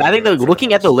probably who I think that rooting for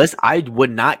looking at the most. list, I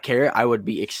would not care. I would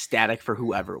be ecstatic for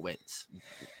whoever wins.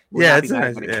 Would Yeah, not be it's a mad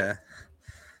nice. if anybody- Yeah,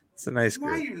 it's a nice Why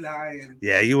are group. you lying?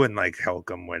 Yeah, you wouldn't like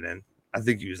Hokum winning. I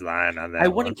think you was lying on that. I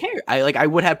wouldn't care. I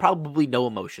would have probably no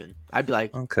emotion. I'd be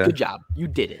like, Okay, good job, you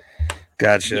did it.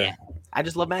 gotcha. Yeah, I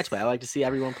just love match play. I like to see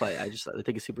everyone play. I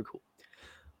think it's super cool.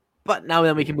 But now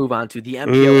then we can move on to the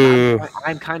MPO. Ooh.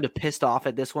 I'm kind of pissed off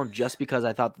at this one just because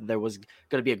I thought that there was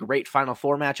going to be a great Final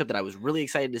Four matchup that I was really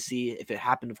excited to see if it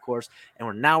happened, of course. And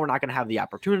we're not going to have the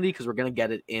opportunity because we're going to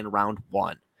get it in round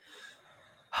one.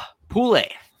 Pool A,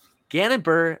 Gannon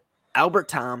Burr, Albert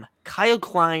Tom, Kyle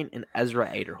Klein, and Ezra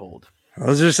Aderhold.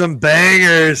 Those are some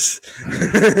bangers.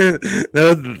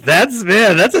 No,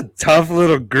 that's a tough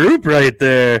little group right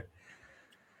there.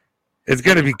 It's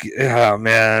gonna be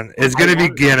it's gonna be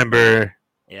Gannonburr.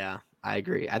 Yeah, I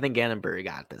agree. I think Gannon Burr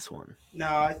got this one. No,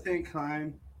 I think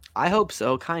Klein. I hope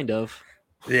so, kind of.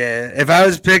 Yeah, if I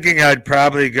was picking, I'd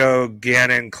probably go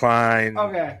Gannon, Klein,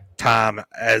 Okay. Tom,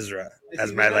 Ezra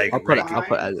as my like. I'll put Klein?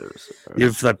 Ezra.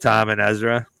 You flip Tom and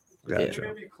Ezra. Yeah. It's Gotcha.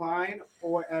 gonna be Klein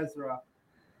or Ezra.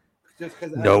 Just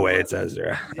because. No way, it's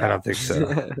Ezra. I Yeah. don't think so.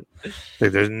 I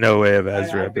think there's no way of I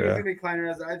Ezra, think it's bro. gonna be Klein or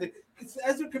Ezra. I think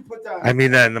Ezra can put down. I mean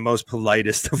that in the most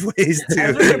politest of ways too.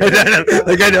 Ezra can-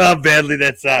 Like I know how badly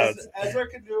that sounds. Ezra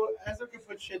can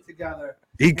put shit together.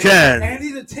 He can. And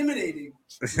he's intimidating.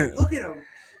 Look at him.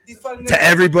 to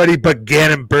everybody but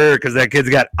Gannon Burr because that kid's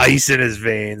got ice in his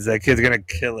veins. That kid's gonna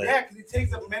kill it. Yeah, because he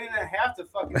takes a minute and a half to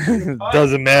fucking shoot a putt.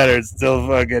 Doesn't matter. It's still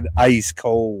fucking ice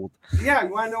cold. Yeah,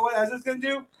 you want to know what Ezra's going to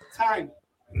do? Time.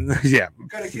 Yeah.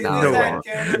 Gonna get No, this he head, won't.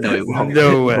 Gannon. No, he won't.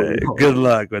 No way. Good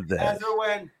luck with that. Ezra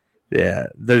win. Yeah.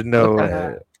 There's no Okay.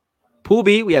 way. Pool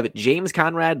B, we have James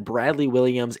Conrad, Bradley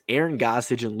Williams, Aaron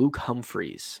Gossage, and Luke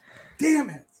Humphreys. Damn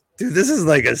it. Dude, this is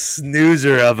like a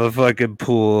snoozer of a fucking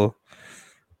pool.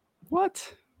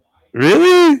 What?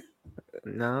 Really?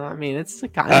 No, I mean it's a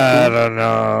kind I of don't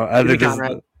know. I Jimmy think this,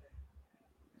 Conrad.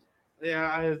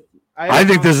 Yeah, I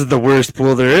think this is the worst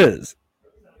pool there is.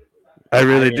 I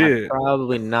really I'm do.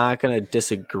 probably not going to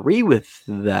disagree with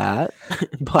that.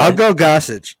 But I'll go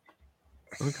Gossage.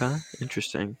 okay,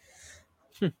 interesting.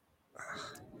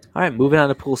 All right, moving on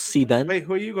to Pool C then. Wait,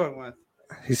 who are you going with?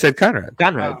 He said Conrad.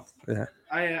 Conrad. Oh. Yeah.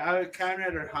 I had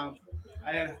Conrad or Hump.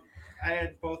 I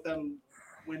had both them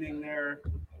winning their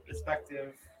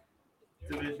respective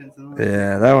divisions.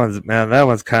 Yeah, that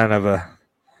one's kind of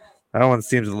that one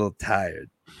seems a little tired.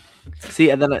 See,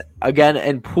 and then again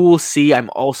in Pool C, I'm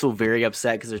also very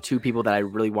upset because there are two people that I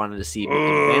really wanted to see in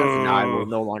advance, and now I will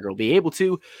no longer be able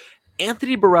to.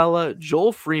 Anthony Barella,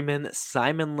 Joel Freeman,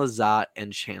 Simon Lizotte,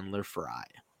 and Chandler Fry.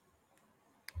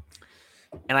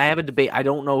 And I have a debate. I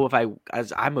don't know if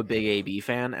I'm a big AB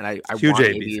fan, and I Huge want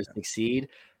AB AB to fan. succeed.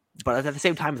 But at the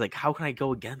same time, it's like, how can I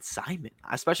go against Simon?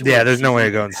 Especially Yeah, when there's no way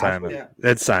season going half- Simon. Yeah.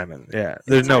 That's Simon. Yeah,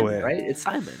 there's no Simon, way. right? It's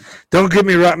Simon. Don't get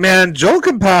me wrong, man. Joel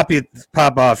can pop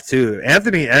off too.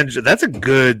 Anthony and that's a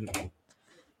good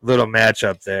little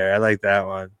matchup there. I like that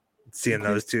one. Seeing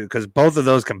those two because both of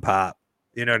those can pop.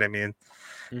 You know what I mean?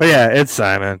 But yeah, it's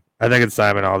Simon. I think it's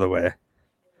Simon all the way.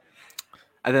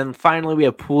 And then finally, we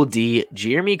have Pool D: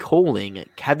 Jeremy Coling,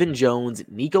 Kevin Jones,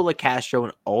 Nico LaCastro,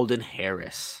 and Alden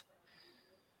Harris.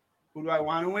 Who do I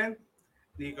want to win?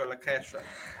 Nico LaCastro.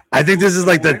 I think this is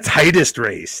like the Win? tightest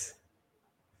race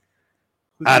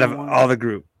Who's out gonna of win? all the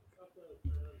group.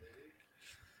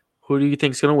 Who do you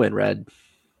think's going to win, Red?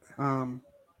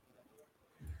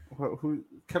 Who?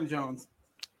 Kevin Jones.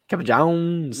 Kevin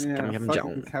Jones. Yeah, Kevin fucking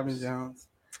Jones. Kevin Jones.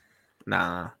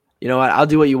 Nah. You know what? I'll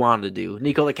do what you wanted to do.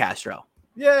 Nico LaCastro.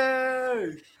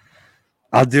 Yay!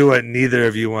 I'll do what neither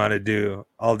of you want to do.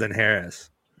 Alden Harris.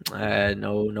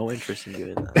 No interest in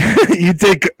doing that. You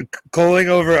take Coling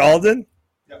over Alden?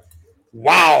 Yep.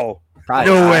 Wow.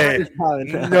 Probably No not. way. Probably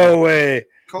not. No way.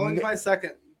 Colling's my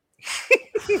second.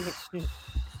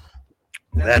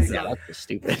 That's Yeah, that's just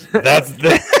stupid. That's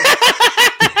the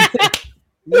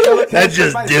Nico LaCastro's That's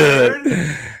just my good.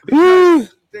 third. Woo.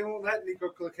 They won't let Nico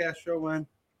LaCastro win.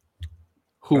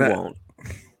 Who That- won't?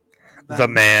 The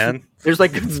man. There's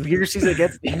like conspiracies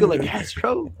against Nico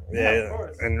LaCastro. Yeah, of Yeah.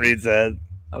 course. And Reed said,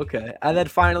 Okay. And then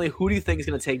finally, who do you think is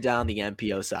going to take down the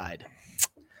MPO side?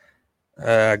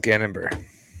 Gannonburg.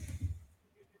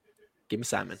 Give me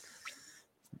Simon.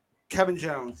 Kevin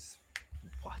Jones.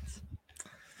 What?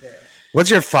 Yeah. What's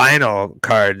your final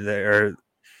card there? Or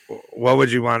what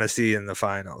would you want to see in the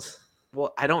finals?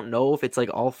 Well, I don't know if it's like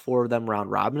all four of them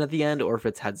round robin at the end or if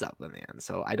it's heads up in the end.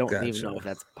 So I don't even know Gotcha. if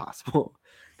that's possible.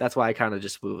 That's why I kind of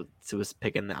just was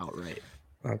picking the outright.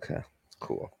 Okay.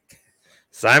 Cool.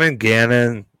 Simon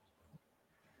Gannon.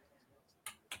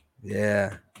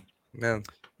 Yeah. Man.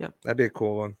 Yeah. That'd be a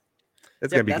cool one.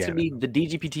 It's Yep, gonna be that's Gannon. gonna be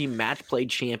the DGPT Match Play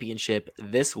Championship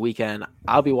this weekend.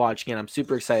 I'll be watching it. I'm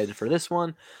super excited for this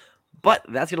one. But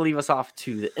that's gonna leave us off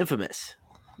to the infamous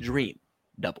Dream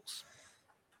Doubles.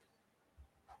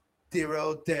 Dear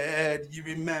old dad, you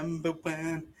remember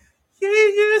when you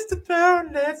used to throw?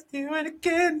 Let's do it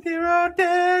again, dear old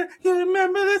dad. You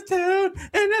remember this tune?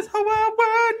 In this whole wide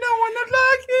world, no one is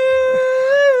like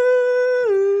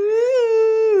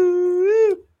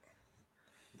you.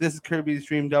 This is Kirby's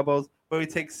Dream Doubles, where we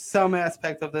take some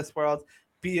aspect of this world,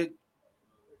 be it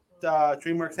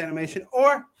DreamWorks Animation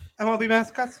or MLB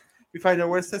Mascots. We find our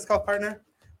worst disc golf partner.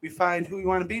 We find who we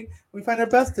want to beat. We find our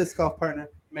best disc golf partner.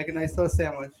 Make a nice little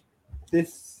sandwich.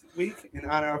 This week, in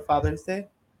honor of Father's Day,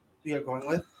 we are going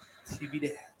with TV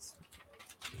Dads.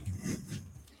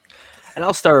 And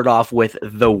I'll start it off with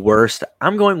the worst.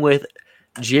 I'm going with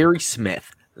Jerry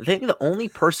Smith. I think the only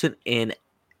person in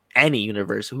any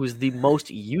universe who is the most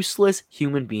useless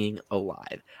human being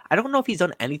alive. I don't know if he's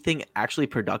done anything actually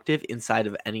productive inside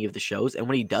of any of the shows, and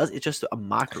when he does, it's just a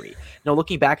mockery. Now,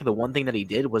 looking back at the one thing that he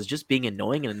did was just being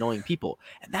annoying and annoying people,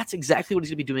 and that's exactly what he's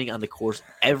going to be doing on the course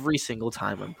every single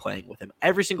time I'm playing with him.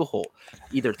 Every single hole,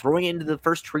 either throwing it into the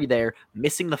first tree there,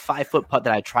 missing the 5-foot putt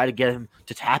that I try to get him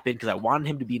to tap in because I wanted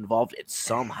him to be involved in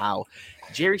somehow.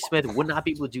 Jerry Smith would not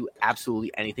be able to do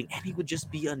absolutely anything, and he would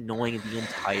just be annoying the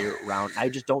entire round. I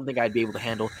just don't think I'd be able to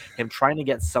handle him trying to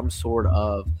get some sort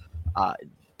of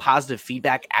positive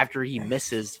feedback after he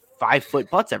misses 5-foot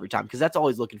putts every time, because that's all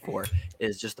he's looking for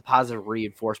is just the positive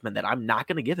reinforcement that I'm not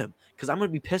going to give him, because I'm going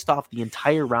to be pissed off the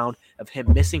entire round of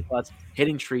him missing putts,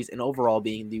 hitting trees, and overall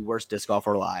being the worst disc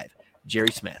golfer alive.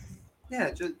 Jerry Smith.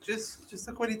 Yeah, just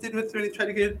look what he did when he tried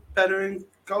to get better in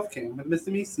golf game with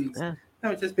Mr. Meeseeks. Yeah. That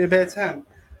would just be a bad time.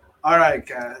 All right,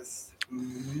 guys.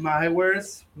 My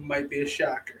worst might be a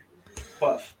shocker,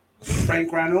 but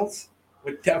Frank Reynolds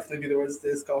would definitely be the worst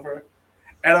disc golfer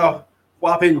at a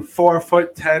whopping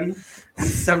 4'10" and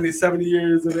 77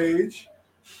 years of age.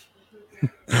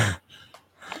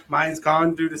 Mine's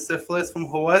gone due to syphilis from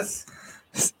horse.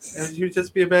 And he would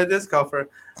just be a bad disc golfer.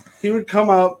 He would come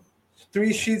up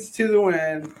 3 sheets to the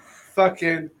wind,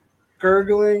 fucking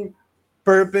gurgling,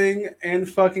 burping, and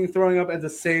fucking throwing up at the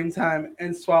same time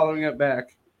and swallowing it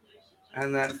back.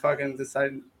 And then fucking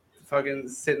decide to fucking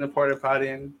sit in the porta potty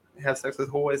and have sex with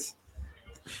horse.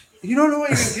 You don't know what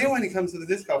you're going to get when he comes to the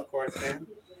disc golf course, man.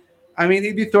 I mean,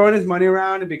 he'd be throwing his money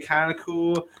around. It'd be kind of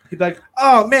cool. He'd be like,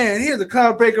 oh, man, here's a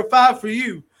Cloudbreaker 5 for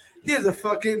you. Here's a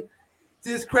fucking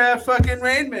Discraft fucking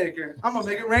Rainmaker. I'm going to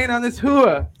make it rain on this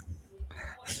hua.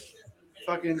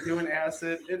 Fucking doing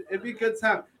acid. It'd be a good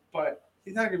time. But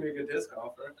he's not going to be a good disc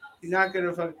golfer. He's not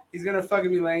going to he's going to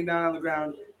fucking be laying down on the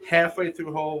ground halfway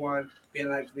through hole 1 being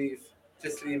like, leave.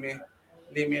 Just leave me.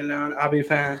 Leave me alone. I'll be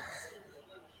fine.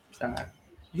 Sorry.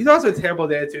 He's also a terrible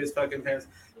dad to his fucking parents.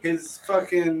 His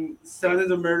fucking son is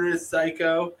a murderous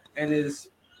psycho, and his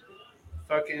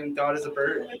fucking daughter's a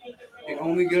bird. The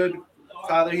only good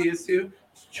father he is to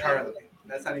is Charlie.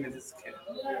 That's not even his kid.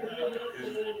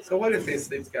 So what if they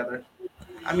sleep together?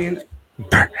 I mean...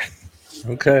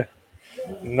 Okay.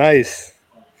 Nice.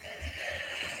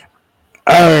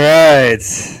 All right.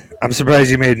 I'm surprised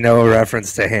you made no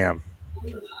reference to ham.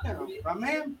 Yeah, rum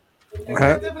ham? I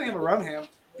Huh? definitely have a rum ham.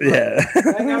 Yeah.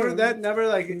 That never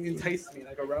like enticed me,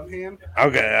 like a rum ham.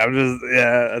 Okay. I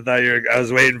thought I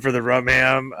was waiting for the rum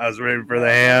ham. I was waiting for the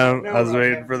ham. I was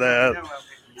waiting for that. No rum ham.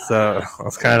 So I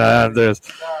was kind of on this.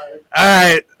 All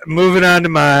right. Moving on to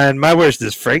mine. My worst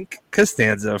is Frank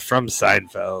Costanza from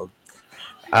Seinfeld.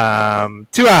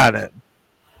 Too on it.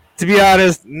 To be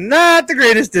honest, not the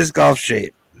greatest disc golf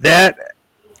shape. That,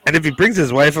 and if he brings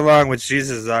his wife along, which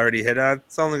Jesus has already hit on,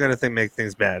 it's only going to make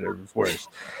things bad or worse.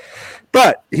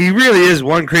 But he really is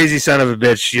one crazy son of a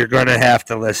bitch you're going to have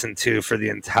to listen to for the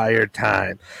entire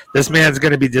time. This man's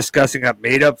going to be discussing up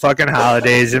made-up fucking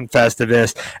holidays and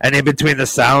Festivus, and in between the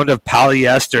sound of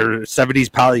polyester, 70s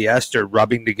polyester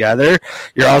rubbing together,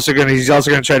 he's also going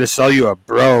to try to sell you a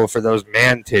bro for those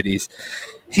man titties.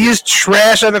 He is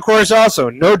trash on the course also.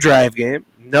 No drive game,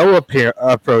 no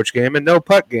approach game, and no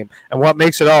putt game. And what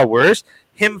makes it all worse?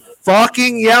 Him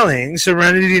fucking yelling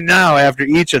Serenity Now after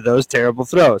each of those terrible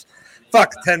throws.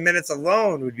 Fuck, 10 minutes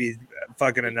alone would be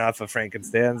fucking enough of Frank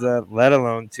Costanza, let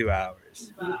alone 2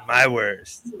 hours. My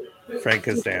worst, Frank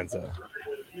Costanza.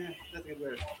 Yeah, that's a good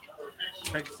word.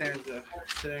 Frank Costanza.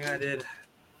 Thing I did.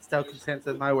 Stout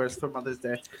Costanza is my worst for Mother's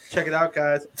Day. Check it out,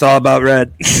 guys. It's all about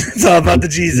red. It's all about the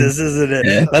Jesus, isn't it?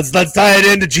 Yeah. Let's tie it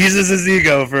into Jesus'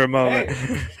 ego for a moment.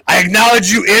 Hey. I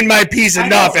acknowledge you in my piece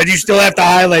enough, and you still have to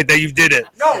highlight that you did it.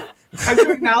 No, have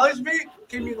you acknowledged me?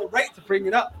 Give me the right to bring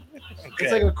it up. Okay.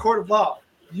 It's like a court of law.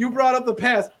 You brought up the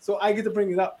past, so I get to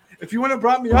bring it up. If you wouldn't have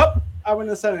brought me up, I wouldn't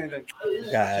have said anything.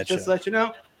 Gotcha. Just to let you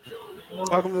know.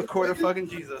 Welcome to the court of fucking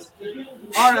Jesus.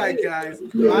 All right, guys.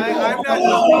 I'm not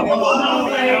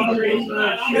just beating.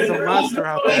 There's a monster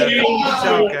out there. Watch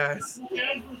out, guys.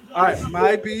 All right,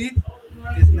 my beat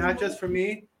is not just for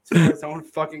me, it's for his own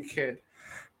fucking kid.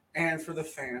 And for the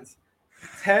fans.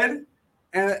 Ted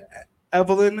and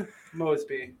Evelyn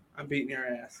Mosby, I'm beating your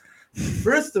ass.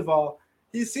 First of all,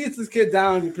 he seats his kid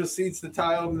down and he proceeds to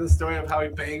tell him the story of how he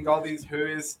banged all these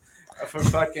who's for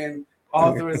fucking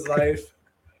all through his life.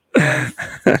 And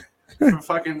for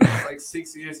fucking like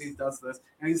 6 years he does this.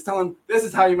 And he's telling this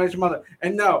is how you met your mother.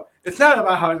 And no, it's not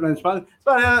about how he met his mother. It's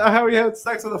about how he had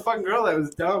sex with a fucking girl that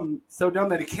was dumb. So dumb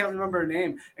that he can't remember her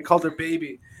name and called her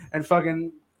baby. And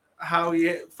fucking how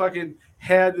he fucking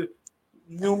had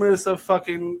numerous of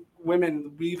fucking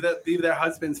women leave their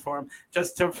husbands for him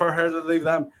for her to leave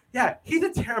them. Yeah, he's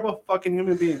a terrible fucking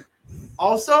human being.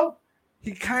 Also,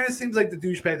 he kind of seems like the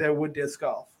douchebag that would disc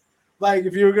golf. Like,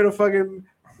 if you were gonna fucking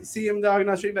see him dogging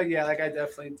on the street, like, yeah, that guy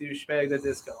definitely douchebag that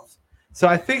disc golfs. So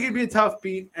I think he'd be a tough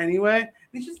beat anyway.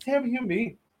 He's just a terrible human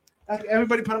being. Like,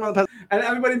 everybody put him on the pedestal, and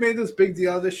everybody made this big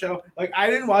deal of the show. Like, I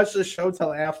didn't watch the show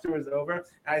till after it was over. And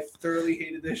I thoroughly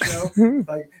hated this show.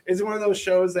 Like, it's one of those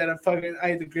shows that I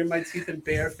had to grit my teeth and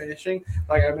bear finishing.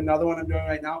 Like, I have another one I'm doing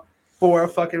right now for one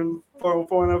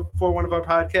of our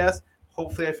podcasts.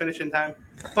 Hopefully, I finish in time.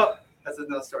 But that's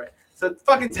another story. So,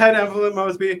 fucking Ted Evelyn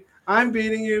Mosby, I'm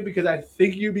beating you because I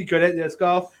think you'd be good at disc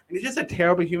golf, and you're just a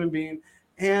terrible human being,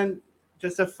 and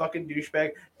just a fucking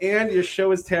douchebag, and your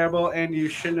show is terrible, and you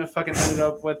shouldn't have fucking ended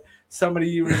up with somebody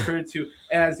you referred to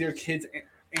as your kid's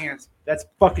aunt. That's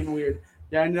fucking weird.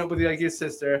 You ended up with like your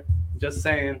sister. Just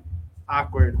saying,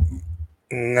 awkward.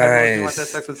 Nice. You want to have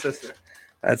sex with sister?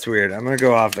 That's weird. I'm gonna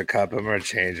go off the cup. I'm gonna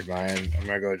change mine. I'm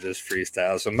gonna go just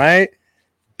freestyle. So my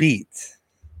beat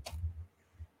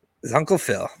is Uncle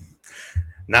Phil.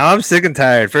 Now I'm sick and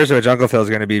tired. First of which, Uncle Phil's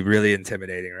going to be really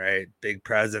intimidating, right? Big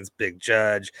presence, big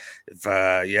judge. If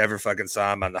you ever fucking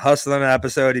saw him on the Hustling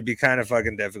episode, he'd be kind of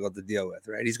fucking difficult to deal with,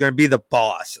 right? He's going to be the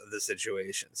boss of the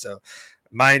situation. So,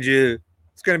 mind you,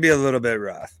 it's going to be a little bit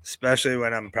rough, especially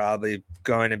when I'm probably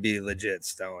going to be legit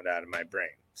stoned out of my brain.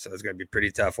 So it's going to be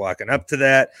pretty tough walking up to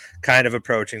that, kind of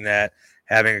approaching that,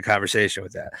 having a conversation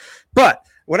with that. But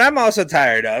what I'm also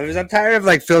tired of is I'm tired of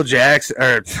like Phil Jackson,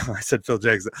 or I said Phil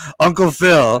Jackson, Uncle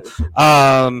Phil,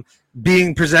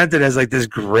 being presented as like this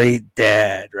great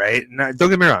dad, right? Now, don't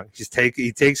get me wrong.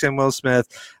 He takes in Will Smith,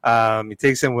 he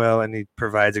takes in Will, and he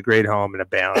provides a great home and a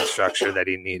balanced structure that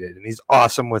he needed, and he's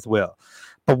awesome with Will.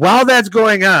 But while that's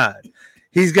going on,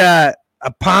 he's got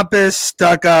a pompous,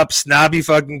 stuck-up, snobby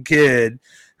fucking kid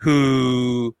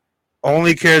who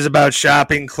only cares about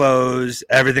shopping, clothes,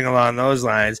 everything along those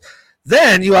lines.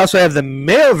 Then you also have the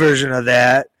male version of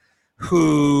that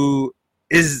who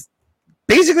is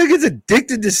basically gets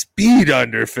addicted to speed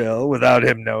under Phil without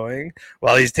him knowing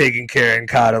while he's taking care and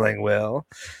coddling Will.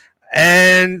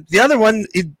 And the other one,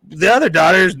 the other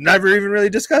daughter is never even really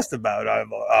discussed about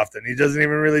often. He doesn't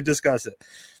even really discuss it.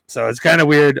 So it's kind of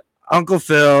weird. Uncle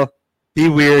Phil, be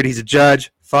weird. He's a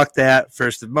judge. Fuck that,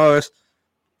 first and most.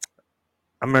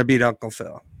 I'm going to beat Uncle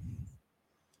Phil.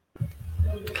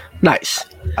 Nice.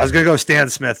 I was going to go Stan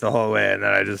Smith the whole way, and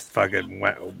then I just fucking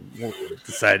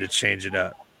decided to change it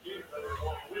up.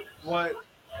 What?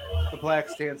 The black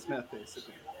Stan Smith,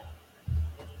 basically.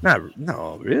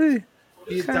 No, really?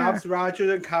 He adopts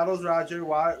Roger and coddles Roger.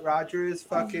 Roger is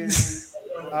fucking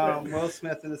Will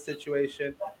Smith in the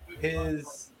situation.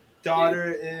 His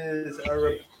daughter is a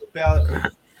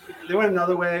rebellious. They went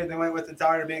another way. They went with the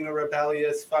daughter being a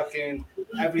rebellious, fucking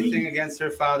everything against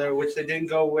her father, which they didn't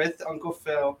go with Uncle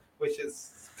Phil, which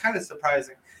is kind of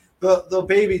surprising. The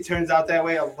baby turns out that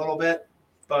way a little bit,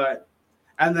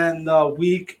 and then the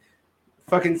weak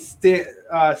fucking Steve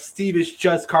is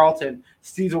just Carlton.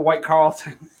 Steve's a white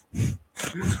Carlton.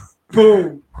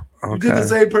 Boom. Okay. You did the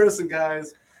same person,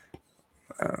 guys.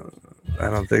 I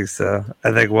don't think so.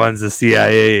 I think one's a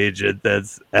CIA agent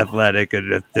that's athletic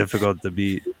and difficult to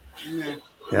beat. Yeah.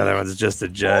 The other one's just a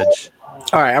judge.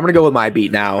 All right, I'm going to go with my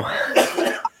beat now.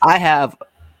 I have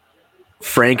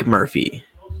Frank Murphy.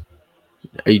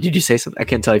 Did you say something? I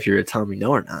can't tell if you're telling me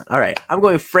no or not. All right, I'm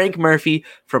going Frank Murphy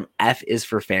from F is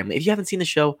for Family. If you haven't seen the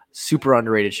show, super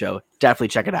underrated show. Definitely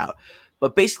check it out.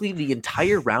 But basically, the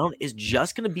entire round is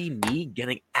just going to be me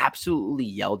getting absolutely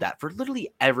yelled at for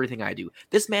literally everything I do.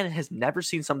 This man has never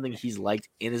seen something he's liked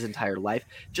in his entire life,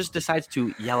 just decides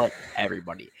to yell at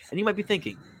everybody. And you might be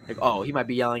thinking, like, oh, he might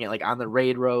be yelling at, like, on the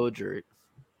raid roads or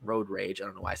road rage. I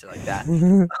don't know why I said it like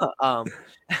that.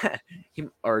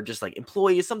 Or just, like,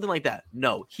 employees, something like that.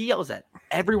 No, he yells at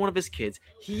every one of his kids.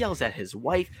 He yells at his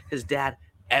wife, his dad,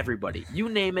 everybody. You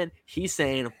name it, he's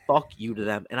saying fuck you to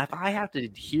them. And if I have to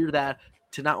hear that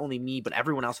to not only me, but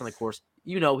everyone else on the course,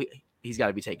 you know he's got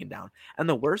to be taken down. And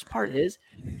the worst part is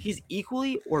he's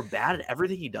equally or bad at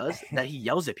everything he does that he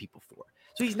yells at people for.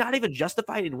 So he's not even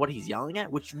justified in what he's yelling at,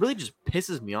 which really just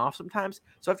pisses me off sometimes.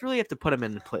 So I really have to put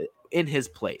him in his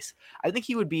place. I think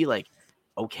he would be like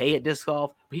okay at disc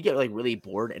golf, but he'd get like really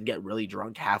bored and get really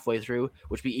drunk halfway through,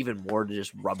 which would be even more to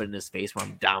just rub it in his face when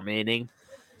I'm dominating.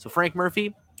 So Frank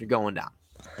Murphy, you're going down.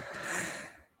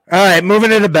 All right,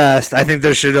 moving to the best. I think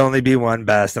there should only be one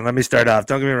best. And let me start off.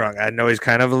 Don't get me wrong. I know he's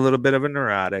kind of a little bit of a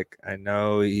neurotic. I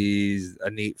know he's a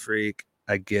neat freak.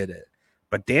 I get it.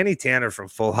 But Danny Tanner from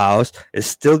Full House is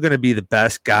still going to be the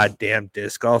best goddamn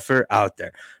disc golfer out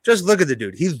there. Just look at the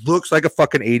dude. He looks like a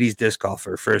fucking 80s disc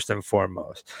golfer, first and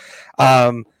foremost.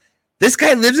 This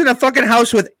guy lives in a fucking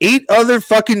house with 8 other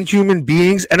fucking human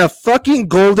beings and a fucking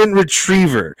golden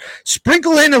retriever.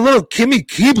 Sprinkle in a little Kimmy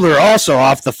Keebler also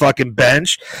off the fucking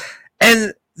bench.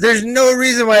 And there's no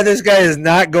reason why this guy is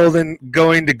not going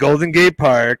to Golden Gate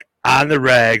Park on the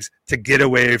regs to get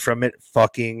away from it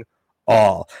fucking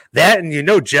all. That,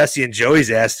 and Jesse and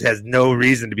Joey's ass has no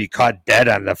reason to be caught dead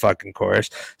on the fucking course.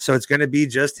 So it's going to be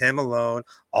just him alone,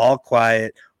 all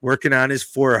quiet, working on his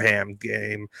forehand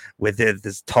game with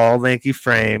this tall, lanky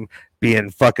frame, being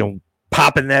fucking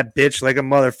popping that bitch like a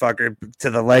motherfucker to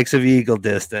the likes of eagle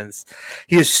distance.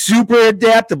 He is super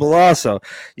adaptable also.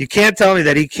 You can't tell me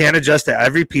that he can't adjust to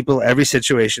every people, every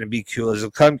situation, and be cool as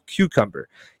a cucumber.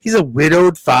 He's a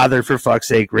widowed father, for fuck's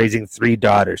sake, raising 3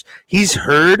 daughters. He's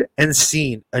heard and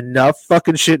seen enough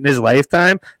fucking shit in his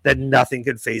lifetime that nothing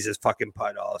can phase his fucking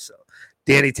putt also.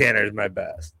 Danny Tanner is my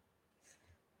best.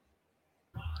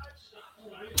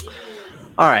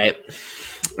 All right.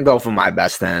 I'll go for my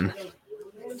best then.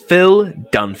 Phil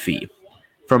Dunphy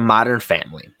from Modern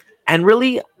Family. And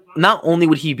really, not only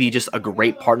would he be just a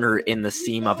great partner in the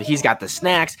scheme of he's got the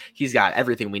snacks, he's got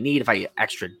everything we need. If I get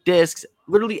extra discs,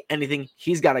 literally anything,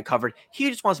 he's got it covered. He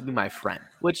just wants to be my friend,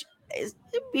 which is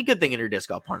it'd be a good thing in your disc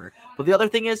golf partner. But the other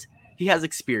thing is he has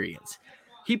experience.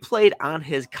 He played on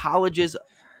his college's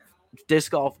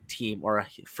disc golf team, or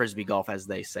frisbee golf as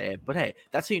they say it. But hey,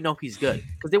 that's how you know he's good,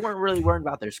 because they weren't really worried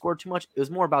about their score too much. It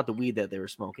was more about the weed that they were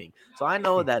smoking. So I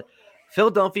know that Phil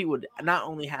Dunphy would not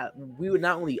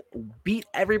only beat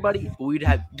everybody, but we'd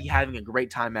be having a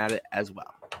great time at it as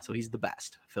well. So he's the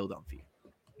best, Phil Dunphy.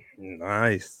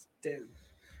 Nice. Damn.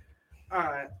 All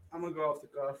right, I'm gonna go off the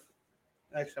cuff.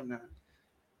 Actually, I'm not.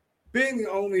 Being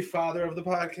the only father of the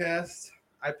podcast,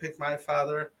 I picked my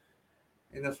father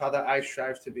and the father I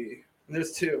strive to be. And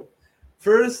there's 2.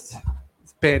 First,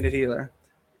 it's Bandit Healer.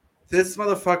 This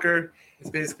motherfucker is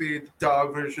basically the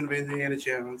dog version of Indiana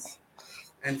Jones.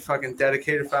 And fucking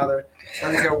dedicated father.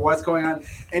 Trying to get what's going on.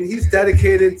 And he's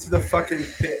dedicated to the fucking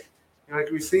pit.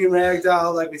 Like we've seen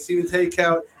Ragdoll, like we've seen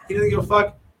Takeout. He doesn't give a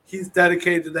fuck. He's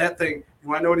dedicated to that thing. You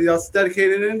want to know what he else is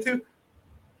dedicated into?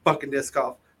 Fucking disc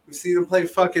golf. We've seen him play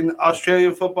fucking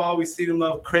Australian football. We've seen him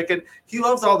love cricket. He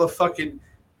loves all the fucking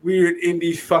weird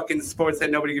indie fucking sports that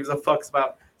nobody gives a fucks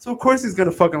about. So, of course, he's going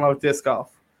to fucking love disc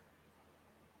golf.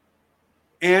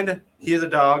 And he is a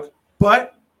dog,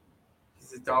 but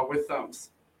he's a dog with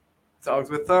thumbs. Dogs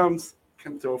with thumbs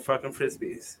can throw fucking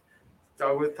frisbees.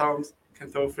 Dog with thumbs can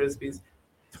throw frisbees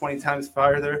 20 times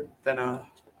farther than a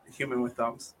human with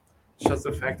thumbs. It's just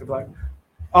a fact of life.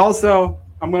 Also,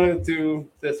 I'm going to do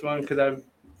this one because I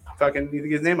fucking need to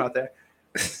get his name out there.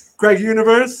 Greg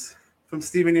Universe from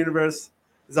Steven Universe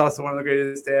is also one of the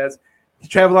greatest dads. He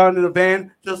traveled on to the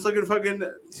band just looking fucking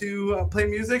to play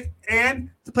music and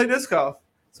to play disc golf.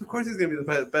 So, of course, he's going to be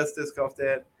the best disc golf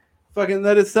dad. Fucking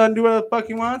let his son do what the fuck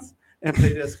he wants and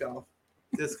play disc golf.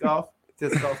 Disc golf,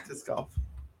 disc golf, disc golf.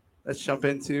 Let's jump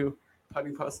into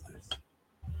putting posters.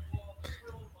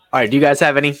 All right. Do you guys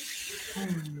have any?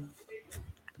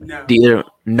 No.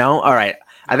 No? All right.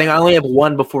 I think I only have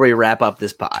one before we wrap up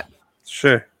this pod.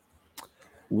 Sure.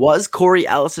 Was Corey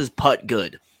Ellis's putt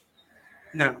good?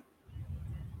 No.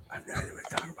 I have no idea what you're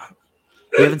talking about.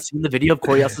 You haven't seen the video of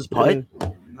Corey Ellis's putt?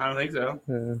 I don't think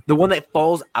so. The one that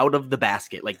falls out of the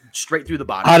basket, like straight through the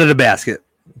bottom. Out of the basket.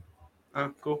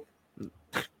 Oh, cool.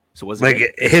 So was it Like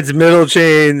good? it hits middle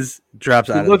chains, drops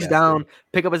out. He of looks the basket. down,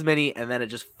 pick up his mini, and then it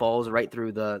just falls right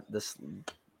through this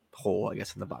hole, I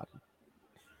guess, in the bottom.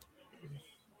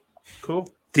 Cool.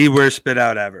 The worst spit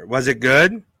out ever. Was it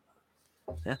good?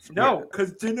 Yeah. No,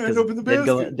 because it didn't end up in the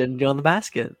basket. Didn't go in the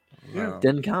basket. Yeah.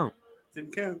 Didn't count.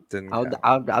 Didn't count. Didn't I'll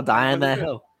count. die on that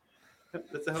hill.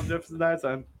 That's the hell Jefferson died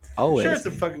on. Always. Sure, it's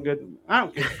a fucking good. I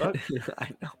don't give a fuck. I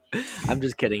know. I'm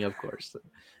just kidding, of course.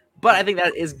 But I think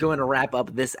that is going to wrap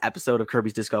up this episode of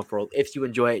Kirby's Disc Golf World. If you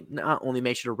enjoy it, not only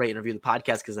make sure to rate and review the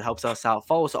podcast because it helps us out.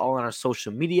 Follow us all on our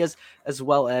social medias as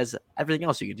well as everything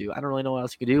else you can do. I don't really know what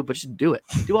else you can do, but just do it.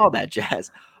 Do all that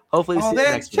jazz. Hopefully, we see you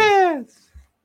next week. Chance.